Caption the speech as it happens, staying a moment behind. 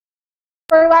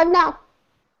We're live now.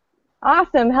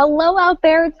 Awesome. Hello out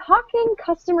there. Talking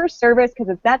customer service because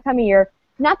it's that time of year.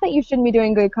 Not that you shouldn't be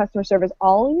doing good customer service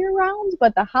all year round,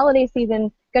 but the holiday season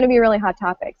is going to be a really hot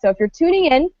topic. So if you're tuning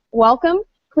in, welcome.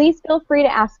 Please feel free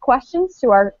to ask questions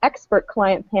to our expert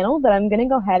client panel that I'm going to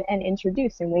go ahead and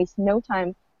introduce and waste no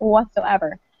time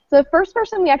whatsoever. So the first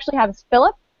person we actually have is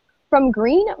Philip from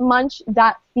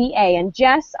greenmunch.ca. And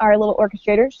Jess, our little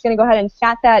orchestrator, she's going to go ahead and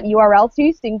chat that URL to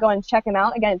you so you can go and check him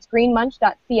out. Again, it's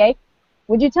greenmunch.ca.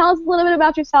 Would you tell us a little bit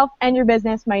about yourself and your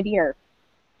business, my dear?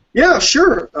 Yeah,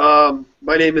 sure.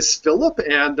 My name is Philip,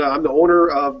 and I'm the owner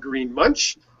of Green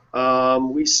Munch.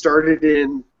 We started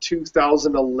in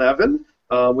 2011.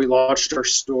 We launched our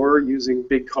store using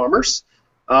Ecommerce.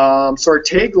 So our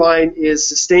tagline is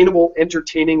sustainable,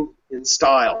 entertaining, in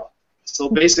style. So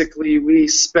basically, we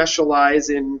specialize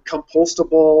in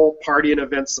compostable party and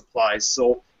event supplies.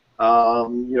 So, a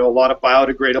lot of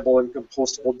biodegradable and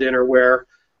compostable dinnerware.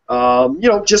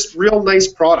 Just real nice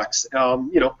products.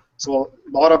 So a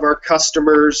lot of our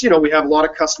customers, we have a lot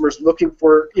of customers looking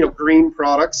for, green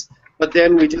products. But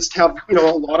then we just have, a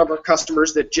lot of our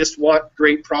customers that just want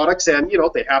great products, and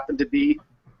they happen to be,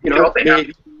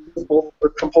 made or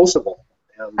compostable.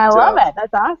 And, I love it.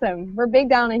 That's awesome. We're big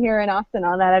down in here in Austin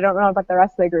on that. I don't know about the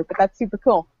rest of the group, but that's super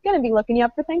cool. Going to be looking you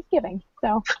up for Thanksgiving,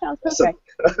 so sounds perfect.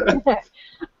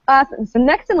 Awesome. So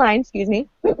next in line, we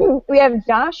have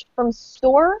Josh from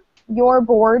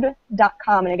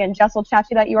storeyourboard.com. And again, Jess will chat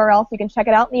you that URL so you can check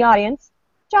it out in the audience.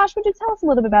 Josh, would you tell us a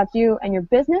little bit about you and your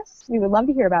business? We would love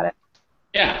to hear about it.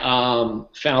 Yeah,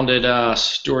 founded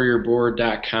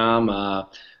storeyourboard.com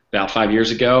about 5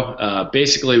 years ago.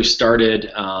 Basically, we started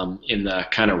in the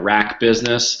kind of rack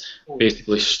business,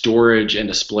 basically storage and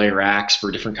display racks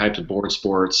for different types of board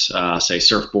sports, say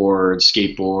surfboards,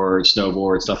 skateboards,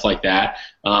 snowboards, stuff like that.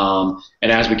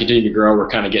 And as we continue to grow, we're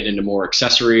kind of getting into more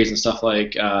accessories and stuff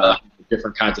like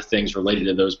different kinds of things related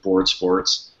to those board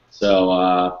sports.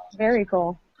 So very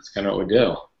cool. That's kind of what we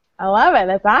do. I love it.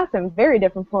 That's awesome. Very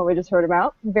different from what we just heard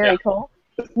about. Very cool.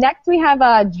 Next, we have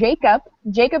Jacob.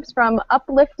 Jacob's from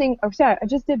Uplifting. Oh, sorry, I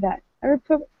just did that. There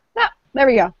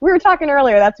we go. We were talking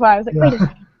earlier. That's why I was like, wait a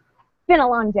second. It's been a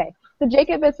long day. So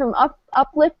Jacob is from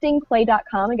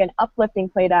upliftingplay.com. Again,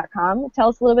 upliftingplay.com. Tell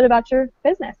us a little bit about your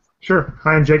business. Sure.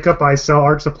 Hi, I'm Jacob. I sell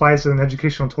art supplies and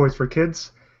educational toys for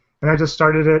kids. And I just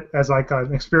started it as like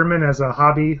an experiment, as a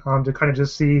hobby, to kind of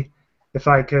just see if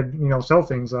I could, sell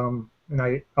things. And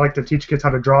I like to teach kids how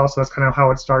to draw, so that's kind of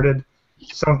how it started.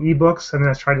 Selling ebooks, and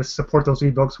then I try to support those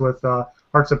ebooks with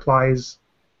art supplies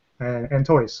and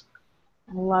toys.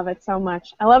 I love it so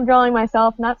much. I love drawing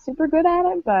myself. Not super good at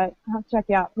it, but I'll have to check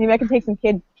you out. Maybe I can take some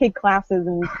kid classes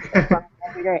and that'd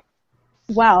be great.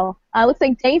 Well, looks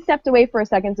like Day stepped away for a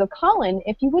second. So Colin,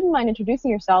 if you wouldn't mind introducing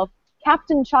yourself,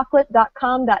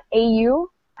 captainchocolate.com.au.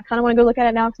 I kind of want to go look at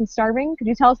it now because I'm starving. Could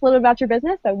you tell us a little bit about your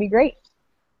business? That would be great.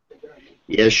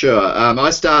 Yeah, sure.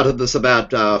 I started this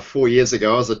about 4 years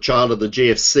ago. I was a child of the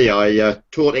GFC. I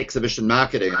taught exhibition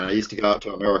marketing, and I used to go out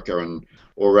to America and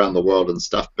all around the world and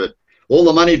stuff, but all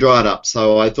the money dried up,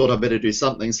 so I thought I'd better do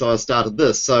something, so I started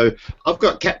this. So I've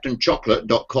got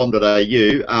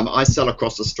captainchocolate.com.au. I sell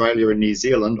across Australia and New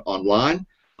Zealand online.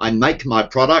 I make my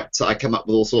products. I come up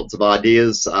with all sorts of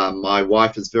ideas. My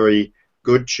wife is very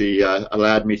good. She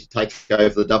allowed me to take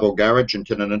over the double garage and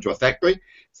turn it into a factory.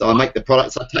 So I make the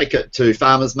products, I take it to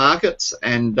farmers markets,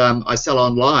 and I sell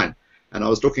online. And I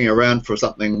was looking around for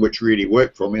something which really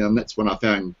worked for me, and that's when I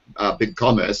found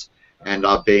Ecommerce, and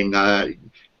I've been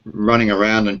running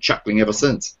around and chuckling ever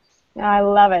since. I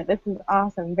love it. This is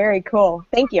awesome. Very cool.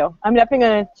 Thank you. I'm definitely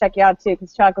going to check you out, too,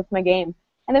 because chocolate's my game.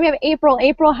 And then we have April.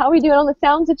 April, how are we doing on the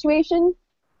sound situation?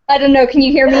 I don't know. Can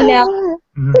you hear me now?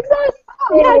 Success!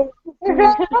 Yes!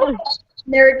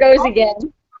 There it goes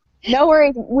again. No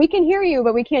worries. We can hear you,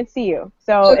 but we can't see you.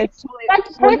 So okay. It's totally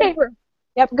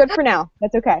yep, good for now.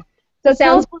 That's okay. So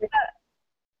sounds good.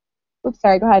 Oops,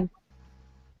 sorry, go ahead.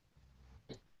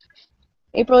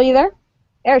 April, are you there?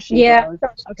 There she goes.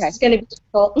 Okay. It's going to be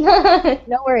difficult.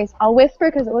 No worries. I'll whisper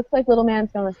because it looks like little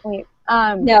man's going to sleep.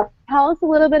 No. Tell us a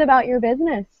little bit about your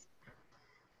business.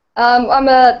 I'm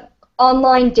a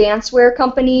online dancewear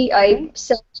company. I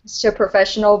sell to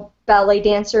professional ballet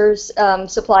dancers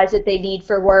supplies that they need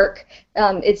for work.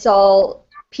 It's all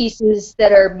pieces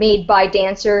that are made by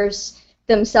dancers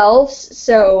themselves,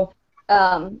 so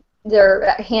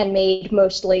they're handmade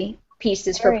mostly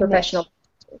pieces for professional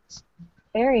dancers.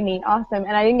 Very neat. Awesome.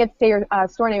 And I didn't get to say your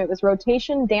store name. It was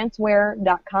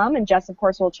rotationdancewear.com, and Jess, of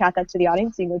course, will chat that to the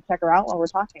audience so you can go check her out while we're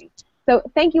talking. So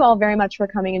thank you all very much for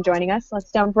coming and joining us.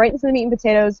 Let's jump right into the meat and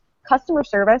potatoes. Customer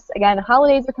service. Again,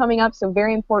 holidays are coming up, so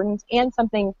very important and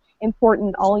something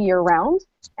important all year round,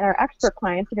 and our expert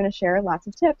clients are going to share lots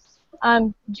of tips.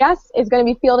 Jess is going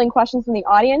to be fielding questions from the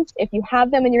audience. If you have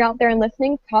them and you're out there and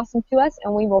listening, toss them to us,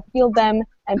 and we will field them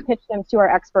and pitch them to our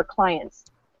expert clients.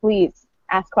 Please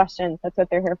ask questions. That's what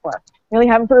they're here for. We only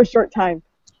have them for a short time.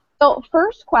 So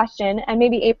first question, and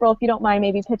maybe April, if you don't mind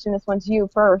maybe pitching this one to you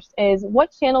first, is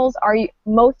what channels are you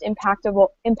most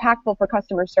impactful for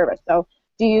customer service? So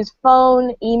do you use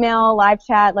phone, email, live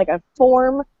chat, like a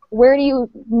form? Where do you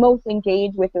most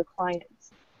engage with your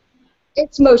clients?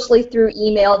 It's mostly through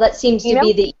email. That seems Email?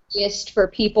 to be the easiest for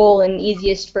people and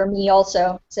easiest for me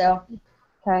also. So.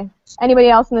 Okay. Anybody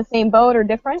else in the same boat or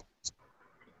different?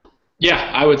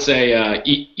 Yeah, I would say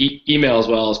email as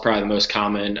well is probably the most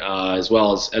common, as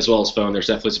well as phone. There's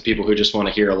definitely some people who just want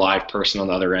to hear a live person on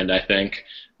the other end, I think.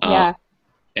 Yeah.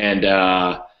 And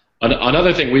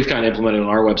another thing we've kind of implemented on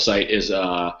our website is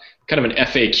kind of an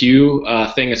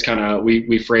FAQ thing. It's kind of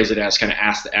we phrase it as kind of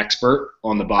ask the expert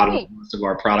on the bottom of most of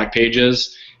our product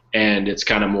pages, and it's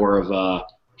kind of more of a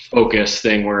focus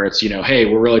thing where it's, hey,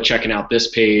 we're really checking out this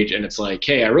page, and it's like,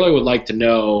 hey, I really would like to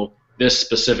know this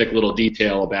specific little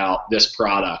detail about this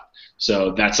product.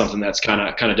 So that's something that's kind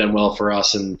of done well for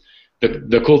us. And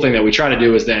the cool thing that we try to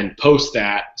do is then post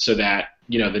that so that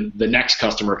the next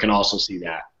customer can also see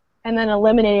that. And then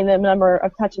eliminating the number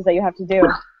of touches that you have to do.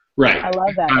 Right. I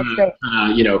love that.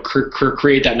 That's great.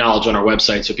 Create that knowledge on our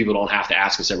website so people don't have to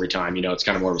ask us every time. It's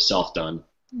kind of more of a self-done.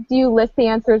 Do you list the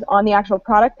answers on the actual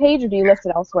product page, or do you list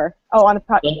it elsewhere? Oh, on the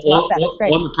product.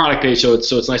 On the product page, so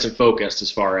it's nice and focused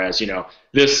as far as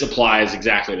this applies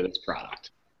exactly to this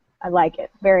product. I like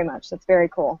it very much. That's very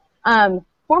cool.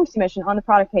 Form submission on the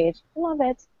product page. Love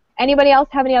it. Anybody else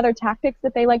have any other tactics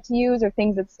that they like to use or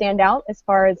things that stand out as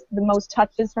far as the most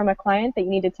touches from a client that you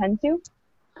need to tend to?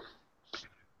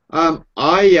 I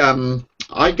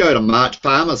go to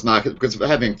farmers markets because we're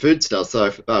having food stuff,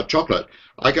 so chocolate.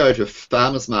 I go to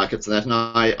farmers markets and that, and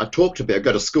I talk to people. I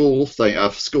go to school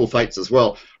fetes as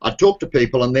well. I talk to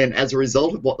people, and then as a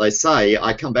result of what they say,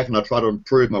 I come back and I try to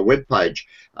improve my web page.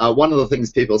 One of the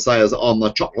things people say is, "Oh, my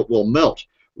chocolate will melt."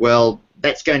 Well,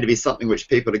 that's going to be something which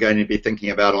people are going to be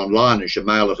thinking about online as you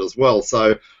mail it as well.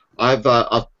 So I've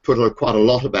put quite a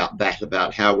lot about that,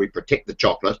 about how we protect the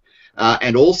chocolate.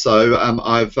 And also,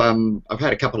 I've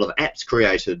had a couple of apps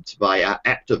created by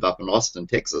Active up in Austin,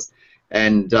 Texas,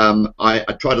 and I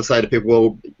try to say to people,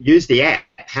 well, use the app,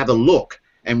 have a look,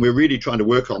 and we're really trying to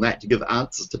work on that to give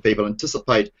answers to people,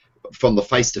 anticipate from the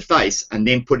face-to-face, and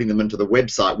then putting them into the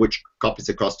website, which copies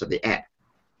across to the app.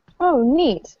 Oh,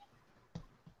 neat.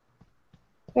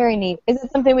 Very neat. Is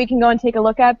it something we can go and take a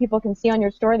look at? People can see on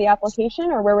your store the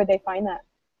application, or where would they find that?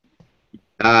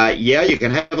 Yeah, you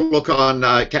can have a look on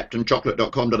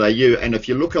captainchocolate.com.au, and if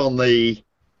you look on the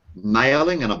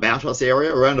mailing and about us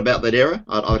area, around about that area,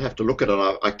 I would have to look at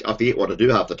it. I forget what to do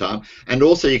half the time. And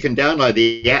also you can download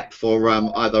the app for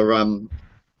either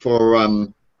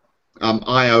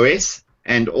iOS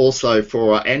and also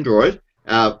for Android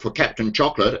for Captain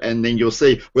Chocolate, and then you'll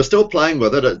see we're still playing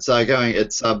with it.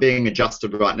 It's being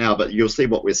adjusted right now, but you'll see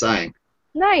what we're saying.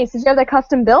 Nice. Did you have that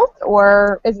custom built,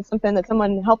 or is it something that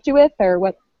someone helped you with, or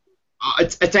what?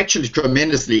 It's actually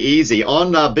tremendously easy.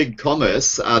 On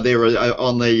Ecommerce, there are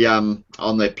on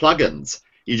the plugins.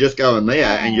 You just go in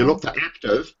there and you look for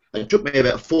Active. It took me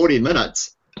about 40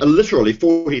 minutes, literally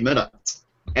 40 minutes,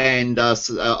 and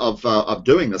of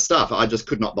doing the stuff. I just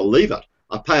could not believe it.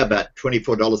 I pay about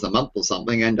 $24 a month or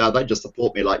something, and they just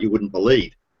support me like you wouldn't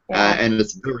believe. And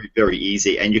it's very, very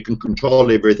easy, and you can control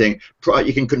everything.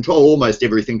 You can control almost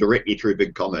everything directly through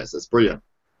BigCommerce. It's brilliant.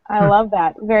 I love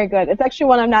that. Very good. It's actually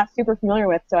one I'm not super familiar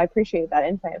with, so I appreciate that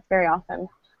insight. It's very awesome.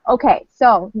 Okay,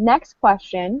 so next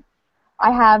question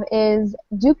I have is,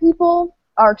 do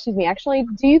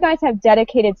you guys have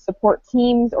dedicated support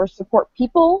teams or support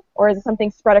people, or is it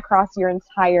something spread across your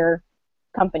entire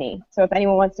company? So if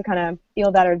anyone wants to kind of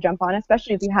feel that or jump on,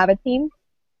 especially if you have a team.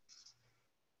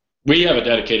 We have a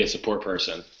dedicated support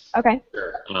person. Okay.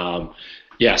 Sure.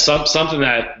 Yeah, something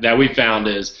that we found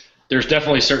is there's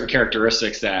definitely certain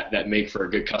characteristics that make for a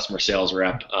good customer sales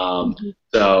rep.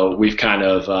 So we've kind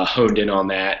of honed in on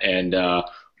that, and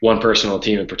one person on the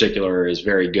team in particular is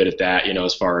very good at that,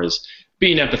 as far as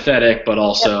being empathetic, but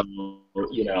also,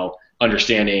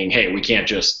 understanding, hey, we can't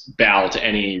just bow to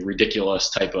any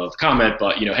ridiculous type of comment,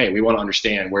 but, hey, we want to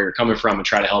understand where you're coming from and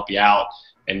try to help you out.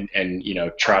 And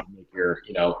try to make your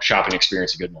shopping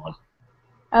experience a good one.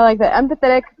 I like that.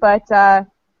 Empathetic, but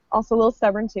also a little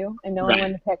stubborn too, and knowing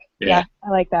when to pick. Yeah, I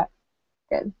like that.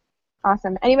 Good.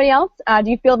 Awesome. Anybody else? Do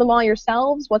you field them all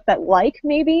yourselves? What's that like?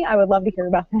 Maybe I would love to hear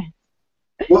about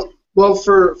that. Well,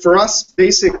 for us,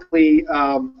 basically,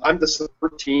 I'm the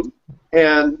support team,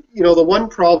 and the one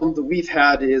problem that we've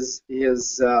had is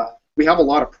we have a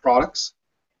lot of products,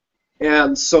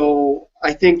 and so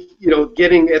I think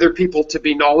getting other people to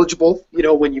be knowledgeable,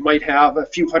 when you might have a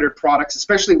few hundred products,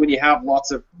 especially when you have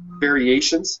lots of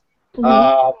variations,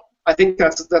 I think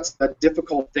that's a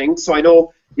difficult thing. So I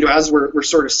know as we're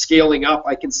sort of scaling up,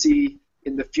 I can see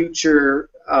in the future,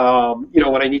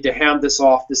 when I need to hand this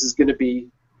off, this is going to be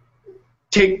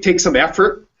take some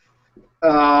effort.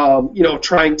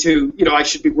 Trying to, I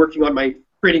should be working on my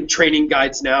creating training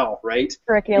guides now, right?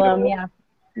 Curriculum, yeah.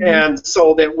 And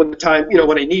so that when the time,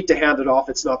 when I need to hand it off,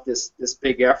 it's not this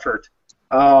big effort.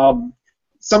 Some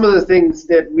of the things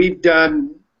that we've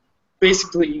done,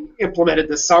 basically implemented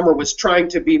this summer, was trying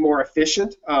to be more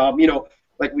efficient.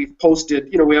 Like we've posted,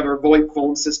 we have our VoIP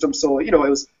phone system, so it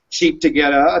was cheap to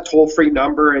get a toll-free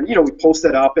number, and we post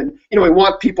that up, and we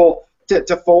want people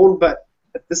to phone, but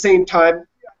at the same time,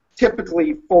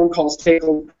 typically phone calls take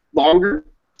longer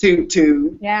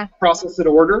to process an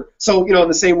order. So in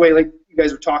the same way, like you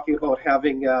guys were talking about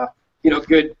having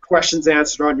good questions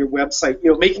answered on your website,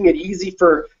 making it easy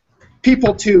for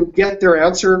people to get their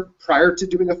answer prior to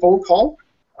doing a phone call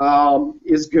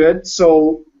is good.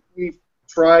 So we've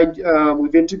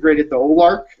integrated the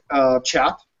OLARC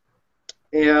chat,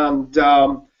 and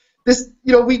this,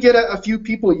 we get a few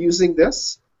people using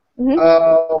this.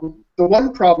 The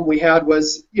one problem we had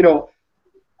was,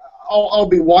 I'll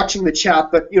be watching the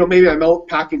chat, but maybe I'm out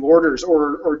packing orders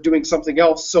or doing something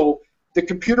else. So the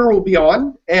computer will be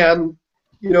on, and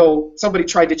somebody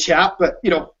tried to chat, but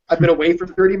I've been away for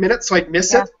 30 minutes, so I'd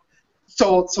miss it.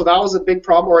 So that was a big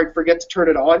problem, or I'd forget to turn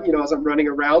it on, as I'm running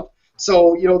around.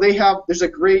 So there's a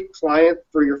great client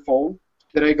for your phone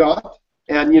that I got,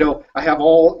 and I have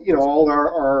all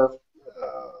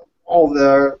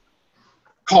the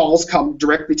calls come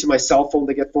directly to my cell phone.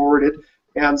 They get forwarded,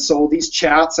 and so these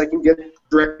chats I can get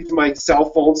directly to my cell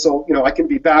phone. So I can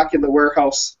be back in the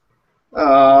warehouse,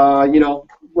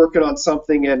 working on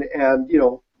something, and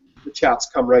the chats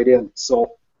come right in.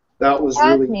 So that was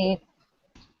really neat.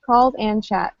 Calls and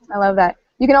chats. I love that.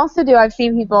 You can also do, I've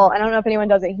seen people, I don't know if anyone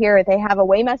does it here, they have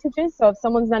away messages. So if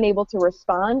someone's not able to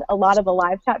respond, a lot of the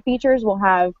live chat features will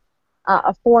have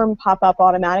a form pop up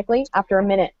automatically after a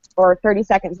minute or 30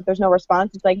 seconds. If there's no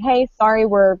response, it's like, hey, sorry,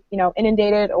 we're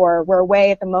inundated, or we're away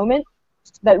at the moment.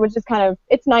 That was just kind of,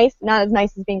 it's nice, not as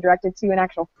nice as being directed to an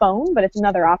actual phone, but it's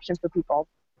another option for people.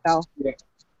 So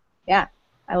yeah,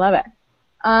 I love it.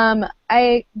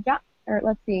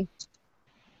 Let's see.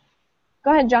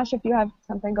 Go ahead, Josh, if you have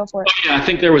something, go for it. Yeah, I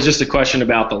think there was just a question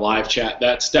about the live chat.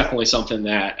 That's definitely something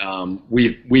that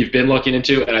we've been looking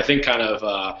into, and I think kind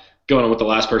of going on what the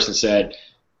last person said,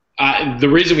 the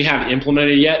reason we haven't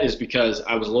implemented it yet is because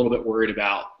I was a little bit worried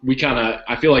about,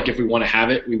 I feel like if we want to have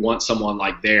it, we want someone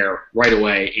like there right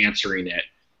away answering it.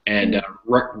 And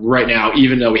right now,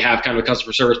 even though we have kind of a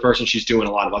customer service person, she's doing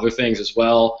a lot of other things as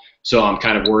well. So I'm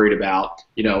kind of worried about,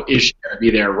 is she going to be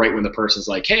there right when the person's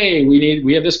like, hey,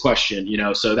 we have this question,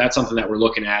 So that's something that we're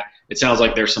looking at. It sounds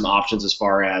like there's some options as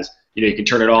far as, you can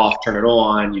turn it off, turn it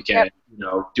on, you can,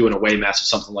 do an away message,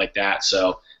 something like that.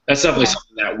 So that's definitely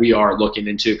something that we are looking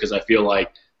into, because I feel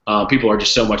like people are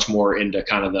just so much more into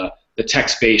kind of the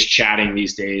text-based chatting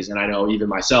these days. And I know even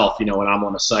myself, when I'm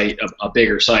on a site, a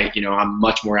bigger site, I'm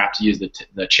much more apt to use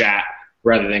the chat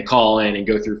rather than call in and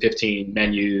go through 15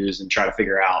 menus and try to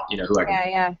figure out, who I can.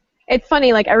 Yeah. It's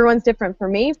funny, like everyone's different. For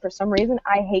me, for some reason,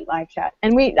 I hate live chat.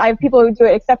 And I have people who do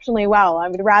it exceptionally well. I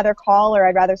would rather call, or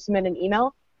I'd rather submit an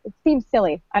email. It seems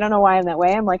silly. I don't know why I'm that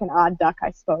way. I'm like an odd duck,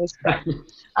 I suppose. But,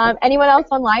 anyone else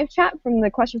on live chat from the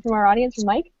question from our audience, from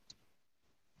Mike?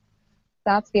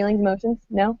 Thoughts, feelings, emotions?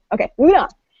 No? Okay, moving on.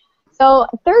 So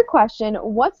third question,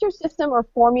 what's your system or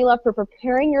formula for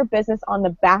preparing your business on the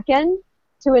back end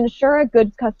to ensure a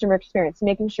good customer experience,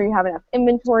 making sure you have enough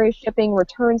inventory, shipping,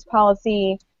 returns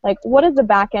policy? Like, what does the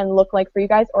back end look like for you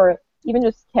guys, or even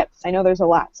just tips? I know there's a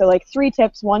lot. So like 3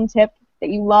 tips, 1 tip that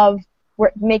you love,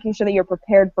 making sure that you're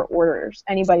prepared for orders.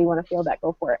 Anybody want to field that?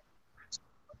 Go for it.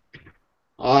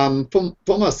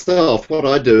 For myself, what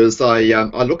I do is I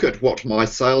look at what my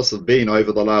sales have been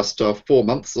over the last 4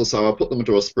 months or so. I put them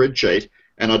into a spreadsheet,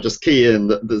 and I just key in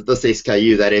this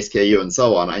SKU, that SKU, and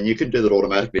so on. And you can do that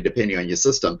automatically depending on your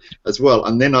system as well.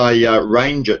 And then I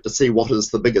range it to see what is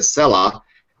the biggest seller,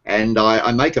 and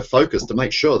I make a focus to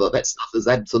make sure that stuff is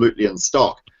absolutely in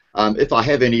stock. If I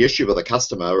have any issue with a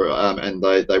customer and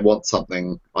they want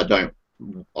something I don't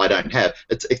have,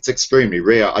 it's extremely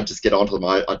rare. I just get onto them,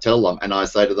 I tell them, and I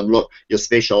say to them, look, you're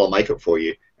special, I'll make it for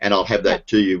you, and I'll have that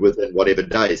to you within whatever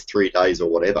days, 3 days or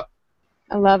whatever.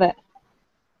 I love it.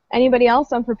 Anybody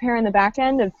else on preparing the back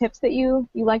end of tips that you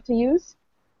like to use?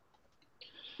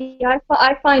 Yeah,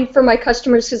 I find for my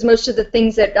customers, because most of the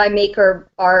things that I make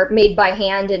are made by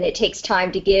hand and it takes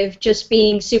time to give, just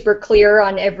being super clear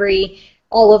on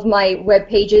all of my web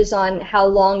pages on how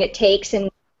long it takes and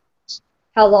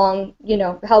how long,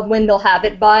 when they'll have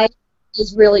it by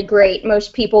is really great.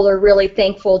 Most people are really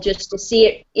thankful just to see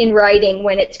it in writing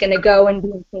when it's going to go, and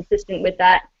being consistent with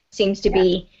that seems to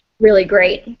be really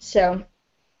great. So.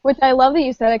 Which I love that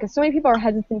you said it, because so many people are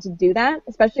hesitant to do that,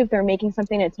 especially if they're making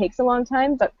something that takes a long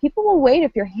time. But people will wait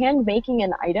if you're hand making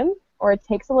an item, or it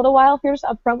takes a little while. If you're just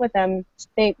upfront with them,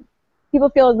 people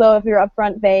feel as though if you're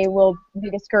upfront, they will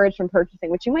be discouraged from purchasing,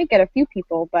 which you might get a few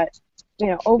people, but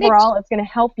overall, it's going to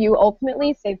help you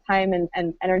ultimately save time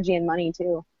and energy and money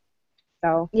too.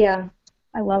 So yeah,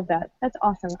 I love that. That's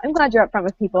awesome. I'm glad you're upfront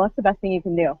with people. That's the best thing you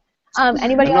can do.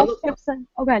 Anybody else tips?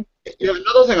 Oh, go ahead. Yeah,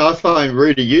 another thing I find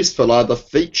really useful are the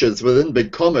features within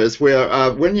BigCommerce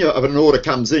where when an order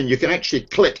comes in, you can actually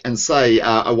click and say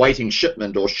awaiting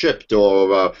shipment or shipped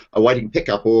or awaiting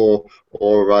pickup or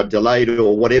delayed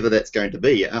or whatever that's going to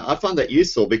be. I find that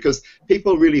useful because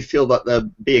people really feel that they're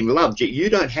being loved. You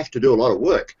don't have to do a lot of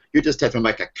work. You just have to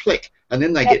make a click and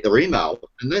then they get their email.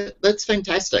 And that's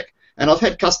fantastic. And I've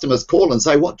had customers call and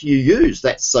say, what do you use?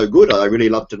 That's so good. I really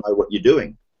love to know what you're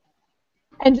doing.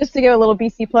 And just to give a little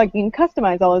BC plug, you can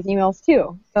customize all those emails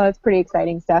too. So that's pretty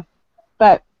exciting stuff.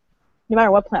 But no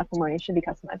matter what platform you're on, you should be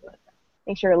customizing it.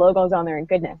 Make sure your logo's on there and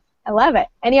goodness. I love it.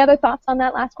 Any other thoughts on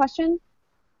that last question?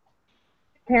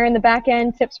 Preparing the back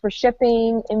end, tips for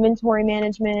shipping, inventory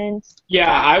management.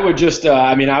 Yeah, I would just,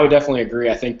 I would definitely agree.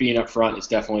 I think being upfront is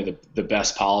definitely the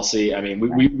best policy. I mean,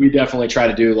 we definitely try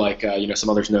to do, like, some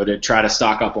others noted, try to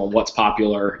stock up on what's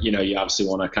popular. You obviously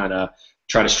want to kind of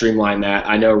try to streamline that.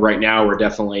 I know right now we're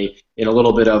definitely in a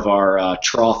little bit of our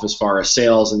trough as far as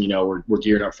sales, and we're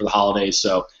geared up for the holidays.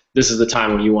 So this is the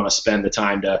time when you want to spend the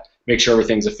time to make sure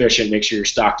everything's efficient, make sure you're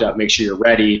stocked up, make sure you're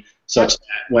ready, such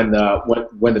that when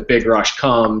the big rush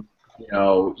comes,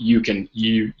 you can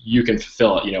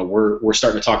fulfill it. We're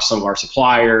starting to talk to some of our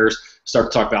suppliers, start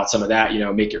to talk about some of that.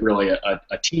 Make it really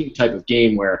a team type of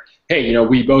game where, hey,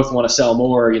 we both want to sell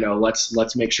more.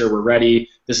 Let's make sure we're ready.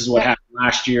 This is what happened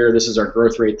last year. This is our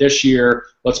growth rate this year.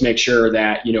 Let's make sure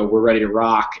that we're ready to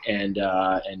rock and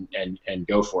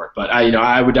go for it. But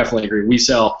I would definitely agree. We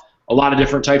sell a lot of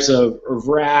different types of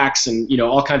racks and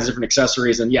all kinds of different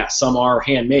accessories. And yeah, some are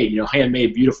handmade.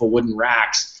 Handmade beautiful wooden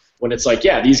racks. When it's like,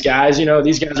 yeah, these guys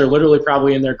are literally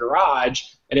probably in their garage,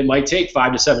 and it might take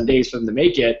 5 to 7 days for them to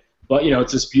make it. But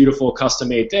it's this beautiful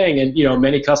custom-made thing, and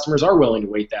many customers are willing to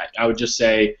wait that. I would just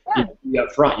say, be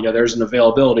up front. There's an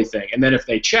availability thing, and then if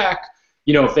they check,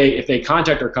 if they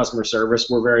contact our customer service,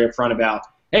 we're very upfront about,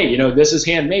 hey, this is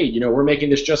handmade. We're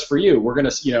making this just for you. We're gonna,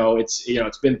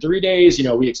 it's been 3 days.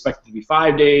 We expect it to be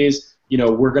 5 days.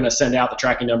 We're gonna send out the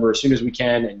tracking number as soon as we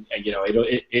can, and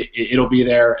it'll be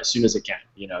there as soon as it can.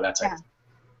 That's it.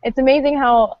 It's amazing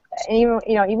how even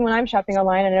when I'm shopping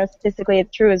online, I know statistically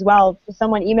it's true as well. For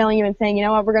someone emailing you and saying, you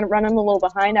know what, we're going to run them a little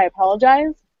behind, I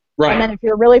apologize. Right. And then if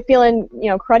you're really feeling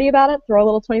cruddy about it, throw a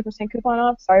little 20% coupon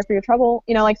off. Sorry for your trouble.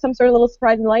 Like some sort of little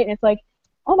surprise and delight, and it's like,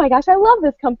 oh my gosh, I love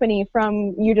this company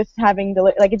from you just having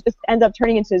like it just ends up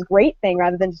turning into this great thing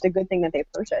rather than just a good thing that they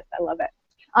purchased. I love it.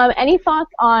 Any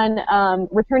thoughts on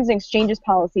returns and exchanges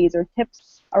policies or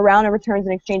tips around a returns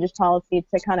and exchanges policy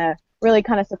to really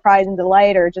surprise and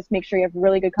delight, or just make sure you have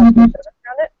really good customer service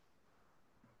around it?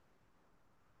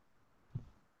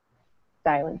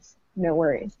 Silence. No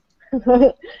worries.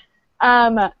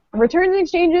 Returns and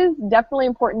exchanges, definitely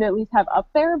important to at least have up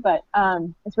there, but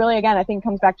it's really, again, I think it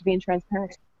comes back to being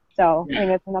transparent. So I think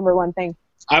that's the number one thing.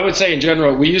 I would say in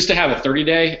general, we used to have a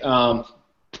 30-day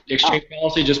exchange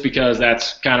policy just because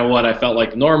that's kind of what I felt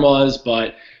like the norm was,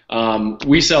 but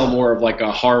we sell more of like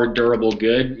a hard, durable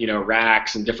good,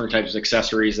 racks and different types of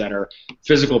accessories that are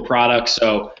physical products.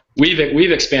 So we've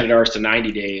expanded ours to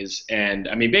 90 days, and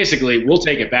I mean basically we'll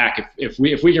take it back if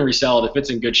we can resell it, if it's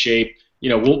in good shape,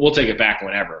 we'll take it back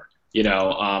whenever.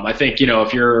 I think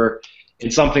if you're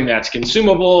in something that's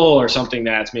consumable or something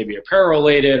that's maybe apparel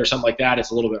related or something like that, it's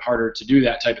a little bit harder to do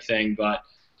that type of thing. But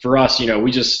for us,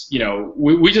 we just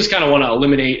kind of want to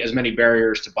eliminate as many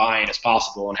barriers to buying as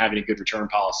possible, and having a good return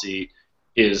policy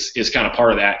is kind of part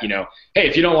of that. Hey,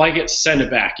 if you don't like it, send it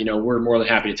back. We're more than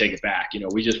happy to take it back.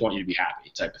 We just want you to be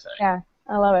happy, type of thing. Yeah,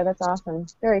 I love it. That's awesome.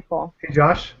 Very cool. Hey,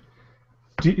 Josh,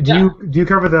 do you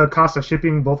cover the cost of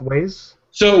shipping both ways?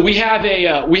 So we have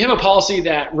a policy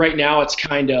that right now it's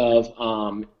kind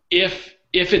of if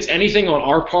if it's anything on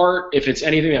our part, if it's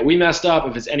anything that we messed up,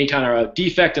 if it's any kind of a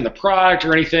defect in the product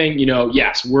or anything,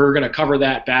 yes, we're going to cover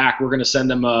that back. We're going to send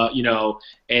them a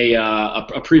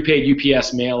prepaid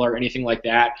UPS mail or anything like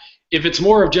that. If it's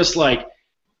more of just like,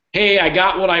 hey, I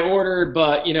got what I ordered,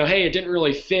 but hey, it didn't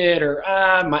really fit, or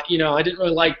I didn't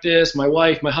really like this. My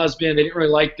wife, my husband, they didn't really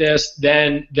like this.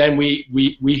 Then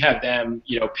we have them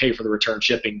pay for the return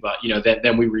shipping, but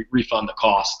then we refund the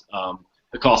cost of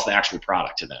the actual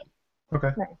product to them.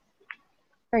 Okay. Nice.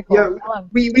 Very cool. Yeah,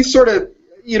 we sort of,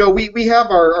 we have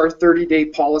our 30-day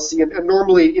policy, and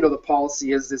normally, the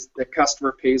policy is the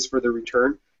customer pays for the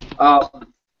return.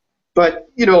 But,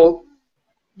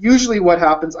 usually what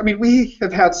happens, I mean, we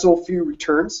have had so few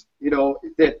returns,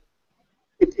 that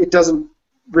it doesn't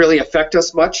really affect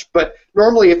us much. But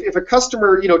normally, if a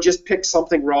customer, just picks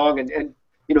something wrong and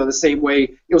the same way,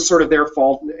 it was sort of their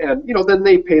fault, and then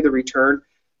they pay the return.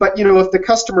 But if the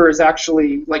customer is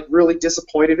actually like really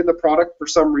disappointed in the product for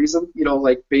some reason,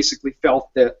 like basically felt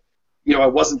that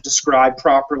it wasn't described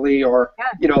properly, or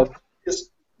just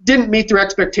didn't meet their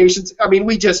expectations. I mean,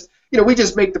 we just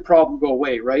make the problem go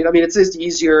away, right? I mean, it's just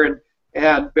easier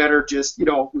and better just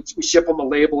we ship them a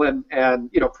label and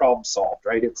problem solved,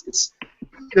 right? It's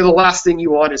the last thing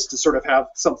you want is to sort of have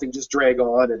something just drag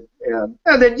on and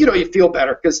then you feel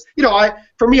better because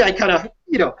I kind of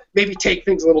maybe take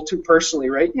things a little too personally,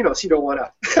 right? So you don't want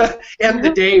to end the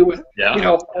day with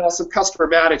some customer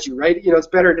mad at you, right? It's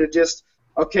better to just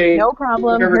no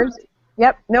problem.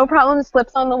 No problem.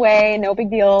 Slips on the way. No big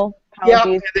deal.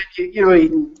 Apologies. Yeah, and then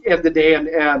you end the day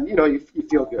and you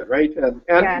feel good, right?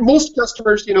 And most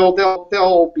customers,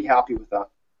 they'll be happy with that.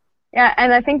 Yeah,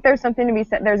 and I think there's something to be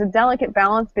said. There's a delicate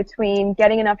balance between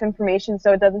getting enough information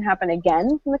so it doesn't happen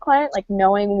again from the client, like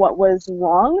knowing what was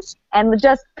wrong, and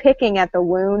just picking at the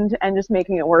wound and just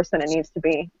making it worse than it needs to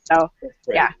be. So,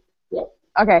 yeah.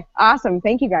 Okay, awesome.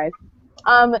 Thank you, guys.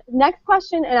 Next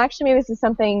question, and actually maybe this is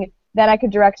something that I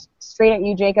could direct straight at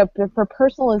you, Jacob, for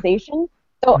personalization.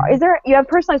 So you have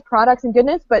personalized products and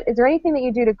goodness, but is there anything that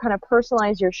you do to kind of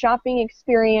personalize your shopping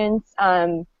experience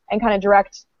and kind of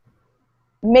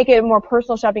make it a more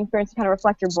personal shopping experience to kind of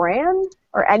reflect your brand?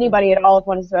 Or anybody at all, if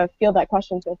wants to field that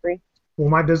question, feel free. Well,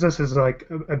 my business is like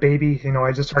a baby.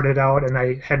 I just started out and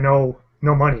I had no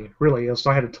money, really, so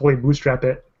I had to totally bootstrap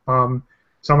it. So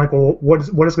I'm like, well, what is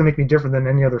going to make me different than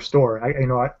any other store?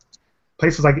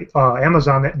 Places like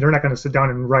Amazon, they're not going to sit down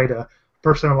and write a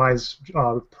personalized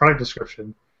product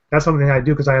description. That's something I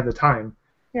do because I have the time.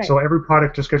 Right. So every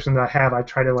product description that I have, I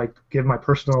try to give my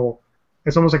personal.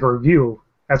 It's almost like a review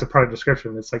as a product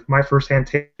description. It's like my first-hand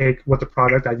take with the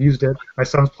product. I've used it. My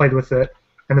son's played with it,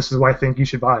 and this is why I think you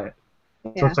should buy it.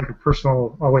 Yeah. So it's like a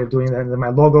personal way of doing that. And then my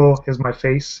logo is my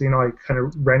face. I kind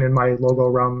of branded my logo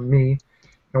around me.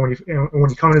 And when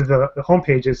you come into the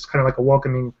homepage, it's kind of like a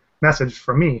welcoming message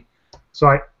from me. So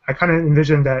I kind of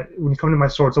envision that when you come to my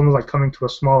store, it's almost like coming to a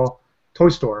small toy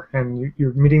store, and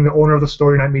you're meeting the owner of the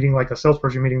store. You're not meeting like a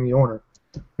salesperson. You're meeting the owner.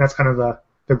 And that's kind of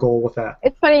the goal with that.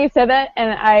 It's funny you said that,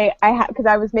 and because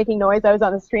I was making noise, I was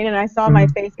on the screen, and I saw my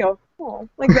face go, oh,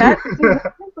 like that.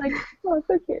 It's like, oh, it's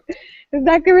so cute.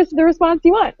 Exactly the response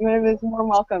you want. It was more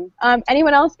welcome.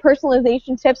 Anyone else?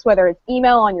 Personalization tips, whether it's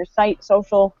email on your site,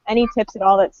 social, any tips at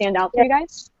all that stand out to you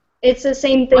guys? It's the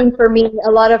same thing for me.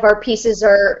 A lot of our pieces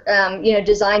are,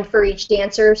 designed for each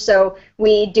dancer. So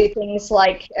we do things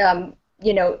like,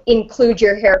 include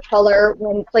your hair color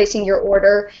when placing your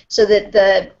order, so that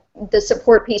the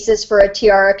support pieces for a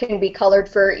tiara can be colored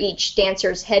for each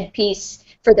dancer's headpiece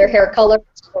for their hair color.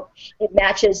 So it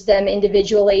matches them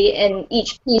individually, and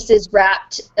each piece is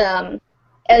wrapped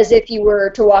as if you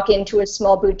were to walk into a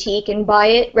small boutique and buy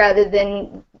it, rather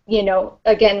than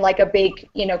again, like a big,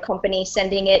 company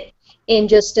sending it in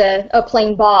just a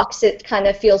plain box. It kind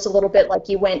of feels a little bit like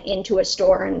you went into a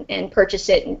store and purchased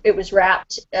it, and it was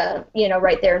wrapped,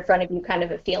 right there in front of you, kind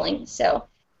of a feeling. So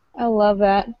I love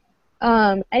that.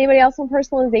 Anybody else on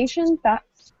personalization?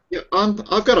 Thoughts? Yeah,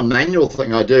 I've got a manual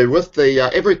thing I do with the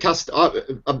every customer.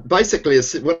 Basically,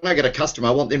 when I get a customer,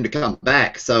 I want them to come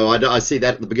back. So I see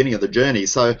that at the beginning of the journey.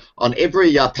 So on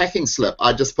every packing slip,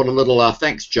 I just put a little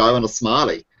thanks, Joe, and a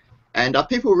smiley. And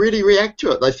people really react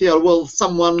to it. They feel, well,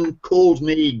 someone called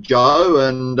me Joe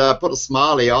and put a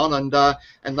smiley on,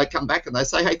 and they come back and they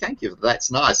say, hey, thank you,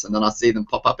 that's nice. And then I see them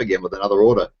pop up again with another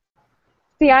order.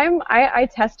 See, I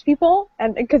test people,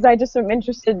 and because I just am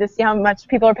interested to see how much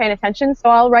people are paying attention. So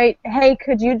I'll write, hey,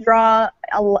 could you draw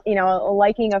a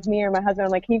liking of me or my husband?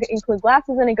 I'm like, can you include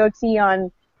glasses and a goatee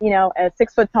on a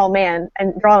 6-foot-tall man,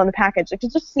 and draw it on the package? Like,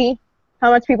 just see how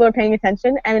much people are paying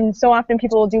attention. And so often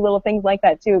people will do little things like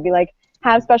that too. Be like,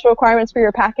 have special requirements for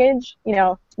your package,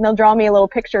 and they'll draw me a little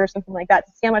picture or something like that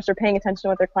to see how much they're paying attention to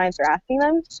what their clients are asking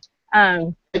them.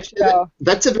 Actually,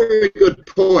 that's a very good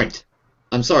point.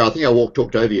 I'm sorry, I think I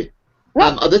talked over you.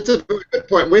 No. That's a very good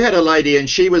point. We had a lady, and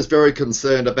she was very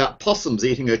concerned about possums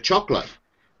eating her chocolate.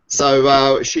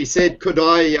 So she said, could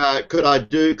I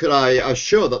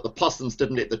assure that the possums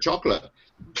didn't eat the chocolate?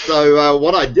 So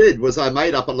what I did was I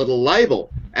made up a little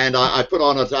label, and I put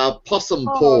on it, possum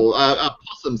paw,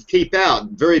 possums keep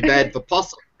out, very bad for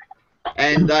possums.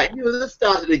 And this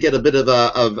started to get a bit of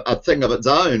a thing of its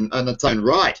own in its own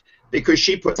right, because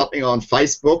she put something on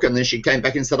Facebook, and then she came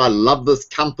back and said, I love this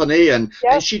company, and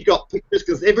she'd got pictures,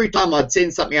 because every time I'd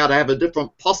send something out, I have a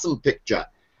different possum picture.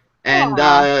 And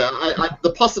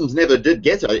the possums never did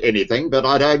get anything, but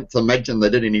I don't imagine they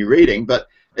did any reading, but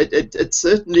it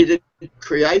certainly did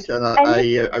create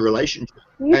a relationship.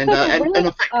 And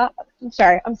in fact, I'm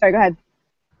sorry, go ahead.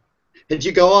 if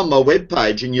you go on my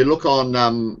webpage and you look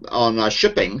on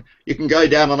shipping, you can go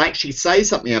down and actually say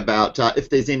something about if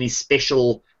there's any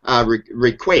special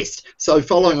request. So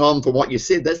following on from what you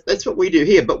said, that's what we do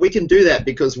here. But we can do that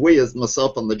because we, as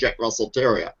myself and the Jack Russell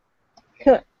Terrier.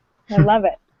 I love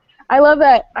it. I love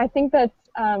that. I think that's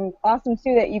awesome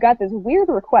too, that you got this weird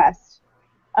request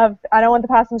of, I don't want the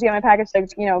possums to get my package,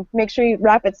 so make sure you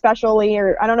wrap it specially,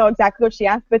 or I don't know exactly what she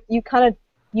asked, but you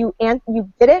you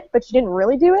did it, but you didn't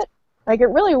really do it. Like, it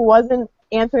really wasn't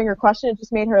answering her question, it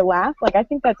just made her laugh. Like, I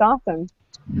think that's awesome.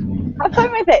 Have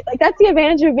fun with it. Like, that's the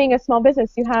advantage of being a small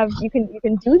business. You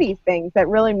can do these things that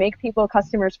really make people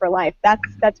customers for life.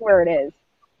 That's where it is.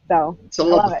 So it's a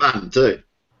lot of fun too.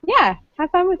 Yeah, have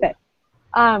fun with it.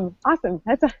 Awesome.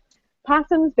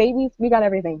 Possums, babies, we got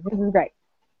everything. This is great.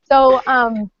 So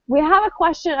we have a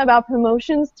question about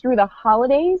promotions through the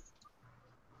holidays.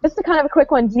 This is kind of a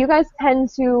quick one. Do you guys tend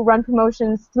to run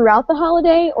promotions throughout the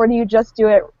holiday, or do you just do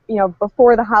it,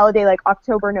 before the holiday, like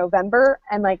October, November,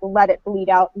 and like let it bleed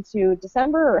out into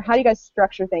December? Or how do you guys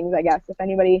structure things, I guess? If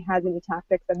anybody has any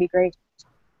tactics, that'd be great.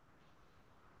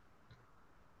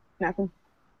 Nothing.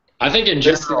 I think in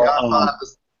general,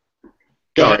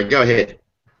 go ahead.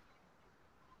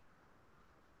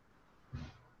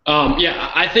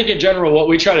 Yeah, I think in general what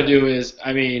we try to do is,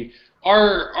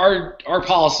 our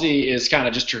policy is kind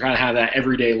of just to kind of have that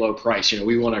everyday low price.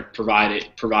 We want to provide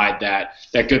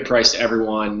that good price to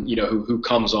everyone, who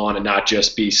comes on, and not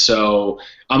just be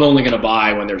I'm only going to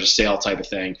buy when there's a sale type of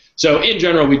thing. So in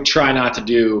general, we try not to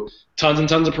do tons and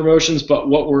tons of promotions, but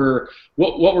what we're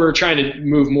trying to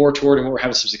move more toward, and what we're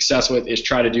having some success with, is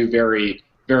try to do very,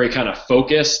 very kind of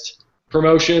focused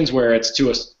promotions where it's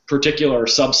to a particular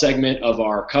subsegment of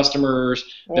our customers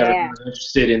that are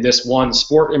interested in this one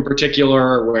sport in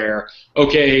particular, where,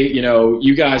 okay,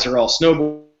 you guys are all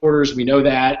snowboarders, we know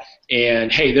that, and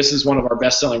hey, this is one of our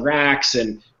best-selling racks,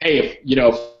 and hey,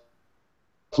 if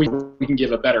we can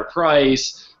give a better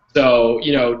price. So,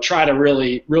 try to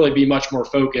really, really be much more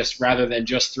focused rather than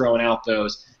just throwing out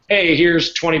those, hey,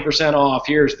 here's 20% off,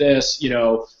 here's this,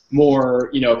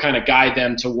 more, kind of guide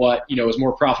them to what, is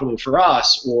more profitable for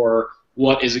us, or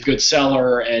what is a good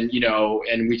seller, and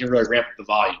and we can really ramp up the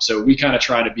volume. So we kind of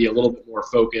try to be a little bit more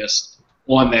focused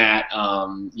on that,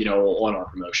 on our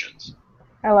promotions.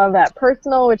 I love that.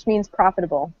 Personal, which means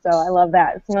profitable. So I love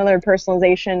that. It's another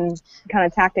personalization kind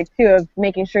of tactic too, of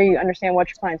making sure you understand what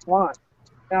your clients want.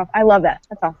 So I love that.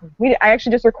 That's awesome. I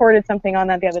actually just recorded something on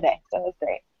that the other day, so that's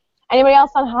great. Anybody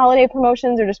else on holiday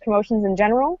promotions, or just promotions in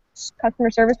general,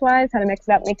 customer service-wise, how to mix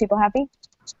it up, make people happy?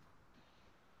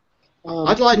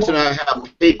 I'd like to know how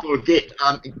people get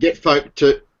folk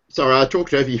to. Sorry, I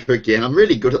talked over you again. I'm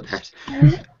really good at that.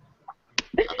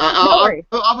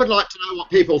 I would like to know what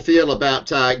people feel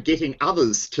about getting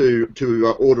others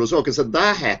to order as well, because if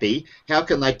they're happy, how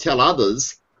can they tell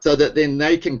others so that then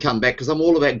they can come back? Because I'm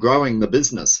all about growing the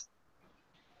business.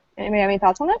 Anybody have any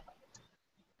thoughts on that?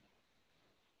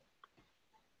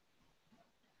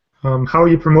 How are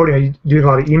you promoting? Are you doing a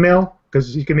lot of email?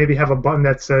 Because you can maybe have a button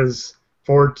that says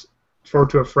forward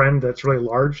to a friend that's really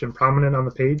large and prominent on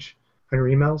the page on your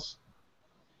emails.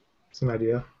 It's an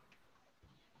idea.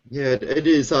 Yeah, it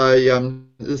is.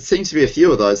 There seems to be a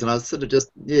few of those, and I sort of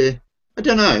just, I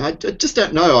don't know. I just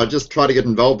don't know. I just try to get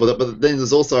involved with it, but then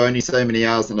there's also only so many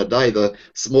hours in a day. The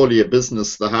smaller your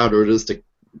business, the harder it is to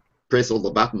press all the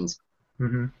buttons.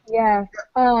 Mm-hmm. Yeah.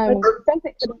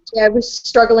 I was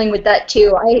struggling with that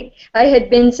too. I had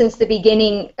been since the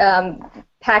beginning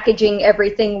packaging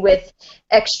everything with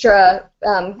extra,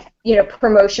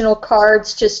 promotional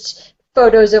cards, just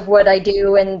photos of what I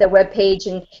do and the web page,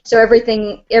 and so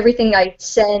everything I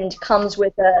send comes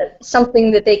with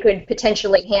something that they could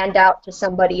potentially hand out to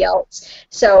somebody else.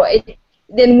 So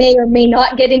they may or may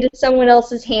not get into someone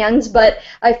else's hands, but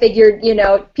I figured,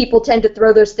 people tend to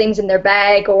throw those things in their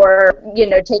bag or,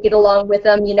 take it along with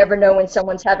them. You never know when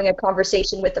someone's having a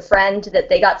conversation with a friend that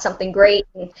they got something great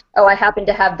and, oh, I happen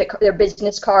to have their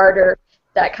business card or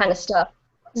that kind of stuff.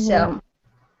 Mm-hmm. So.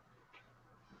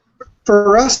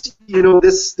 For us,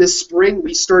 this spring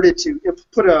we started to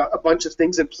put a bunch of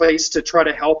things in place to try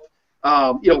to help,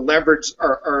 leverage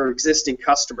our existing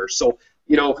customers. So,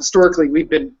 historically we've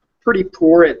been pretty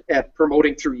poor at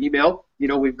promoting through email.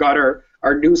 We've got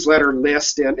our newsletter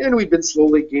list and we've been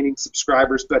slowly gaining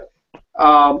subscribers. But,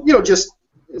 just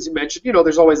as you mentioned,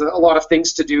 there's always a lot of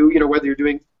things to do, whether you're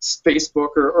doing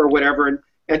Facebook or whatever.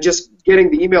 And just getting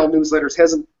the email newsletters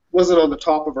wasn't on the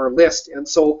top of our list. And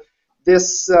so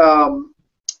this one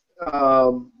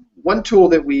tool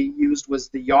that we used was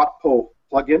the Yotpo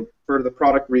plugin for the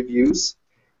product reviews,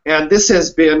 and this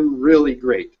has been really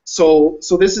great. So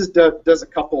this does a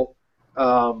couple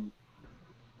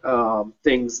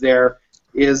things. There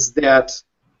is that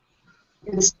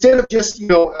instead of just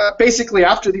basically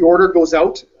after the order goes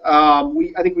out,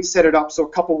 I think we set it up so a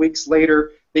couple weeks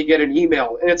later they get an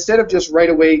email, and instead of just right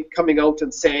away coming out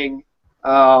and saying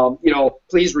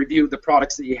please review the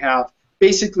products that you have.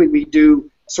 Basically, we do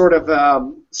sort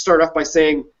of start off by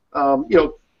saying,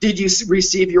 did you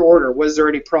receive your order? Was there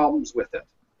any problems with it?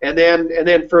 And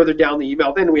then further down the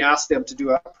email, then we ask them to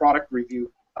do a product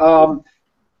review.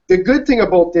 The good thing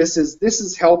about this is this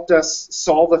has helped us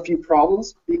solve a few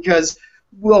problems because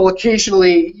we'll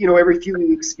occasionally, every few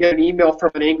weeks get an email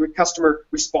from an angry customer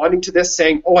responding to this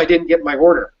saying, oh, I didn't get my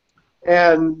order.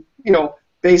 And,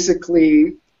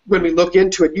 basically, when we look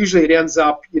into it, usually it ends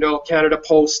up, Canada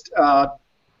Post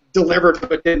delivered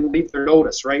but didn't leave their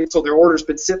notice, right? So their order's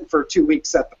been sitting for 2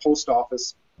 weeks at the post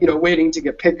office, waiting to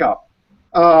get pickup.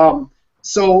 So,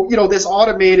 this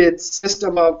automated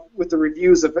system with the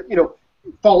reviews of,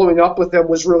 following up with them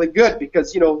was really good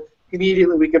because,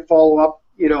 immediately we could follow up,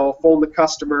 phone the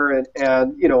customer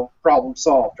and problem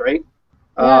solved, right?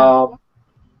 Yeah.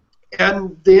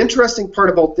 And the interesting part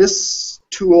about this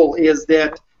tool is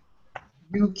that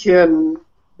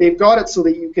they've got it so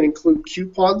that you can include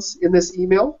coupons in this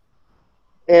email.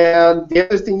 And the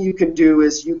other thing you can do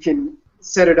is you can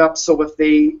set it up so if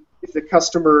the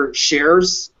customer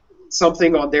shares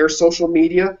something on their social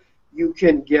media, you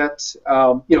can get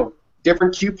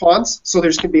different coupons. So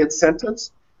there's going to be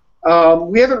incentives.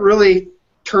 We haven't really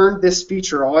turned this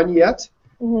feature on yet.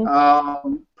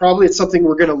 Mm-hmm. Probably it's something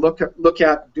we're going to look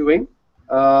at doing.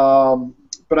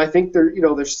 But I think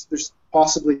there's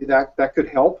possibly that could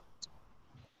help.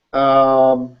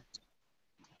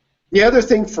 The other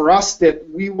thing for us that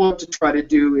we want to try to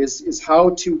do is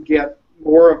how to get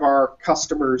more of our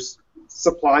customers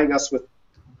supplying us with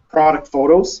product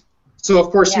photos. So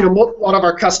of course, a lot of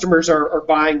our customers are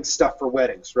buying stuff for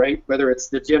weddings, right? Whether it's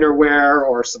the dinnerware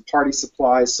or some party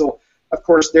supplies. So of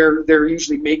course they're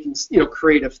usually making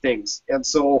creative things, and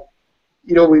so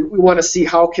we want to see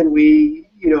how can we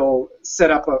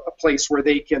set up a place where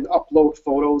they can upload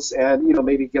photos and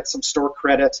maybe get some store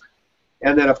credit.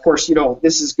 And then, of course,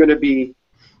 this is going to be,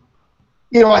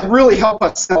 really help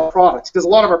us sell products because a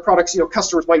lot of our products,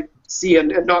 customers might see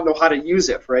and not know how to use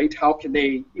it, right? How can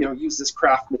they, use this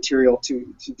craft material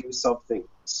to do something?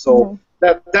 So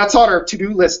that's on our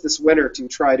to-do list this winter to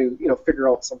try to, figure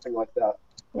out something like that.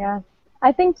 Yeah.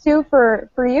 I think, too,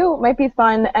 for you, it might be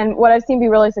fun, and what I've seen be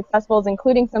really successful is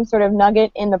including some sort of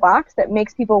nugget in the box that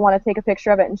makes people want to take a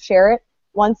picture of it and share it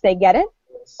once they get it.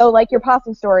 So like your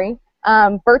possum story.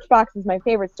 Birchbox is my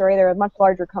favorite story. They're a much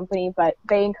larger company, but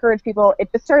they encourage people.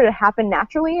 It just started to happen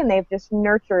naturally, and they've just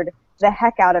nurtured the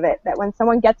heck out of it. That when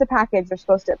someone gets a package, they're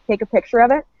supposed to take a picture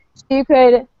of it. So you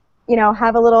could,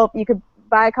 you could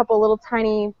buy a couple little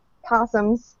tiny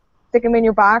possums, stick them in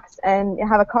your box, and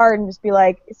have a card and just be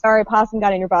like, sorry, possum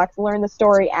got in your box. Learn the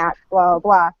story at blah, blah,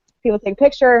 blah. People take a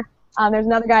picture. There's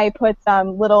another guy who puts I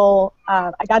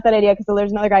got that idea because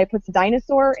there's another guy who puts a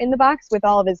dinosaur in the box with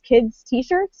all of his kids'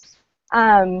 T-shirts.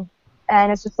 And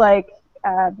it's just like,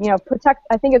 protect.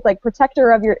 I think it's like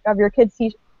protector of your kids'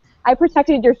 T-shirt. I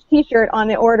protected your T-shirt on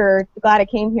the order. Glad it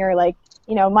came here. Like,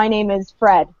 my name is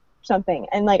Fred or something.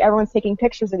 And like everyone's taking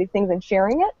pictures of these things and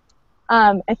sharing it.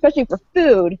 Especially for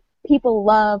food, people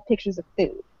love pictures of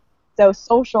food. So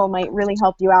social might really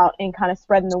help you out in kind of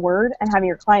spreading the word and having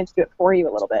your clients do it for you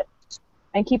a little bit,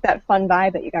 and keep that fun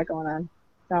vibe that you got going on.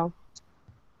 So.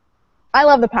 I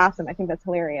love the possum. I think that's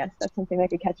hilarious. That's something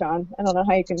that could catch on. I don't know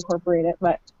how you can incorporate it,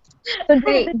 but so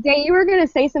Day, you were going to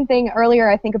say something earlier,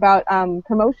 I think, about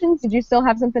promotions. Did you still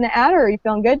have something to add, or are you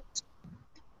feeling good?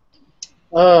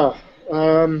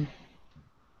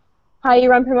 how you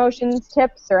run promotions,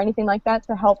 tips, or anything like that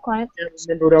to help clients? I can't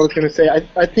remember what I was going to say.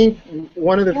 I think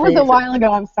one of the It was things a while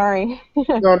ago. I'm sorry.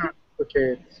 no,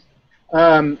 okay.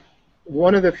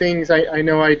 One of the things I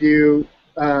know I do,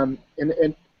 and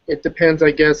it depends,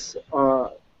 I guess,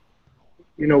 what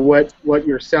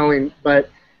you're selling. But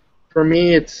for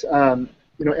me, it's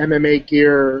MMA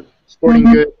gear, sporting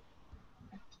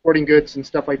goods, and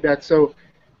stuff like that. So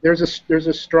there's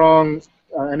a strong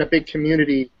and a big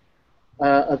community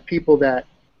of people that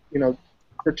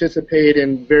participate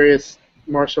in various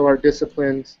martial art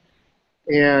disciplines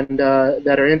and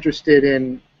that are interested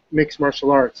in mixed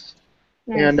martial arts.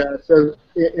 Nice. And so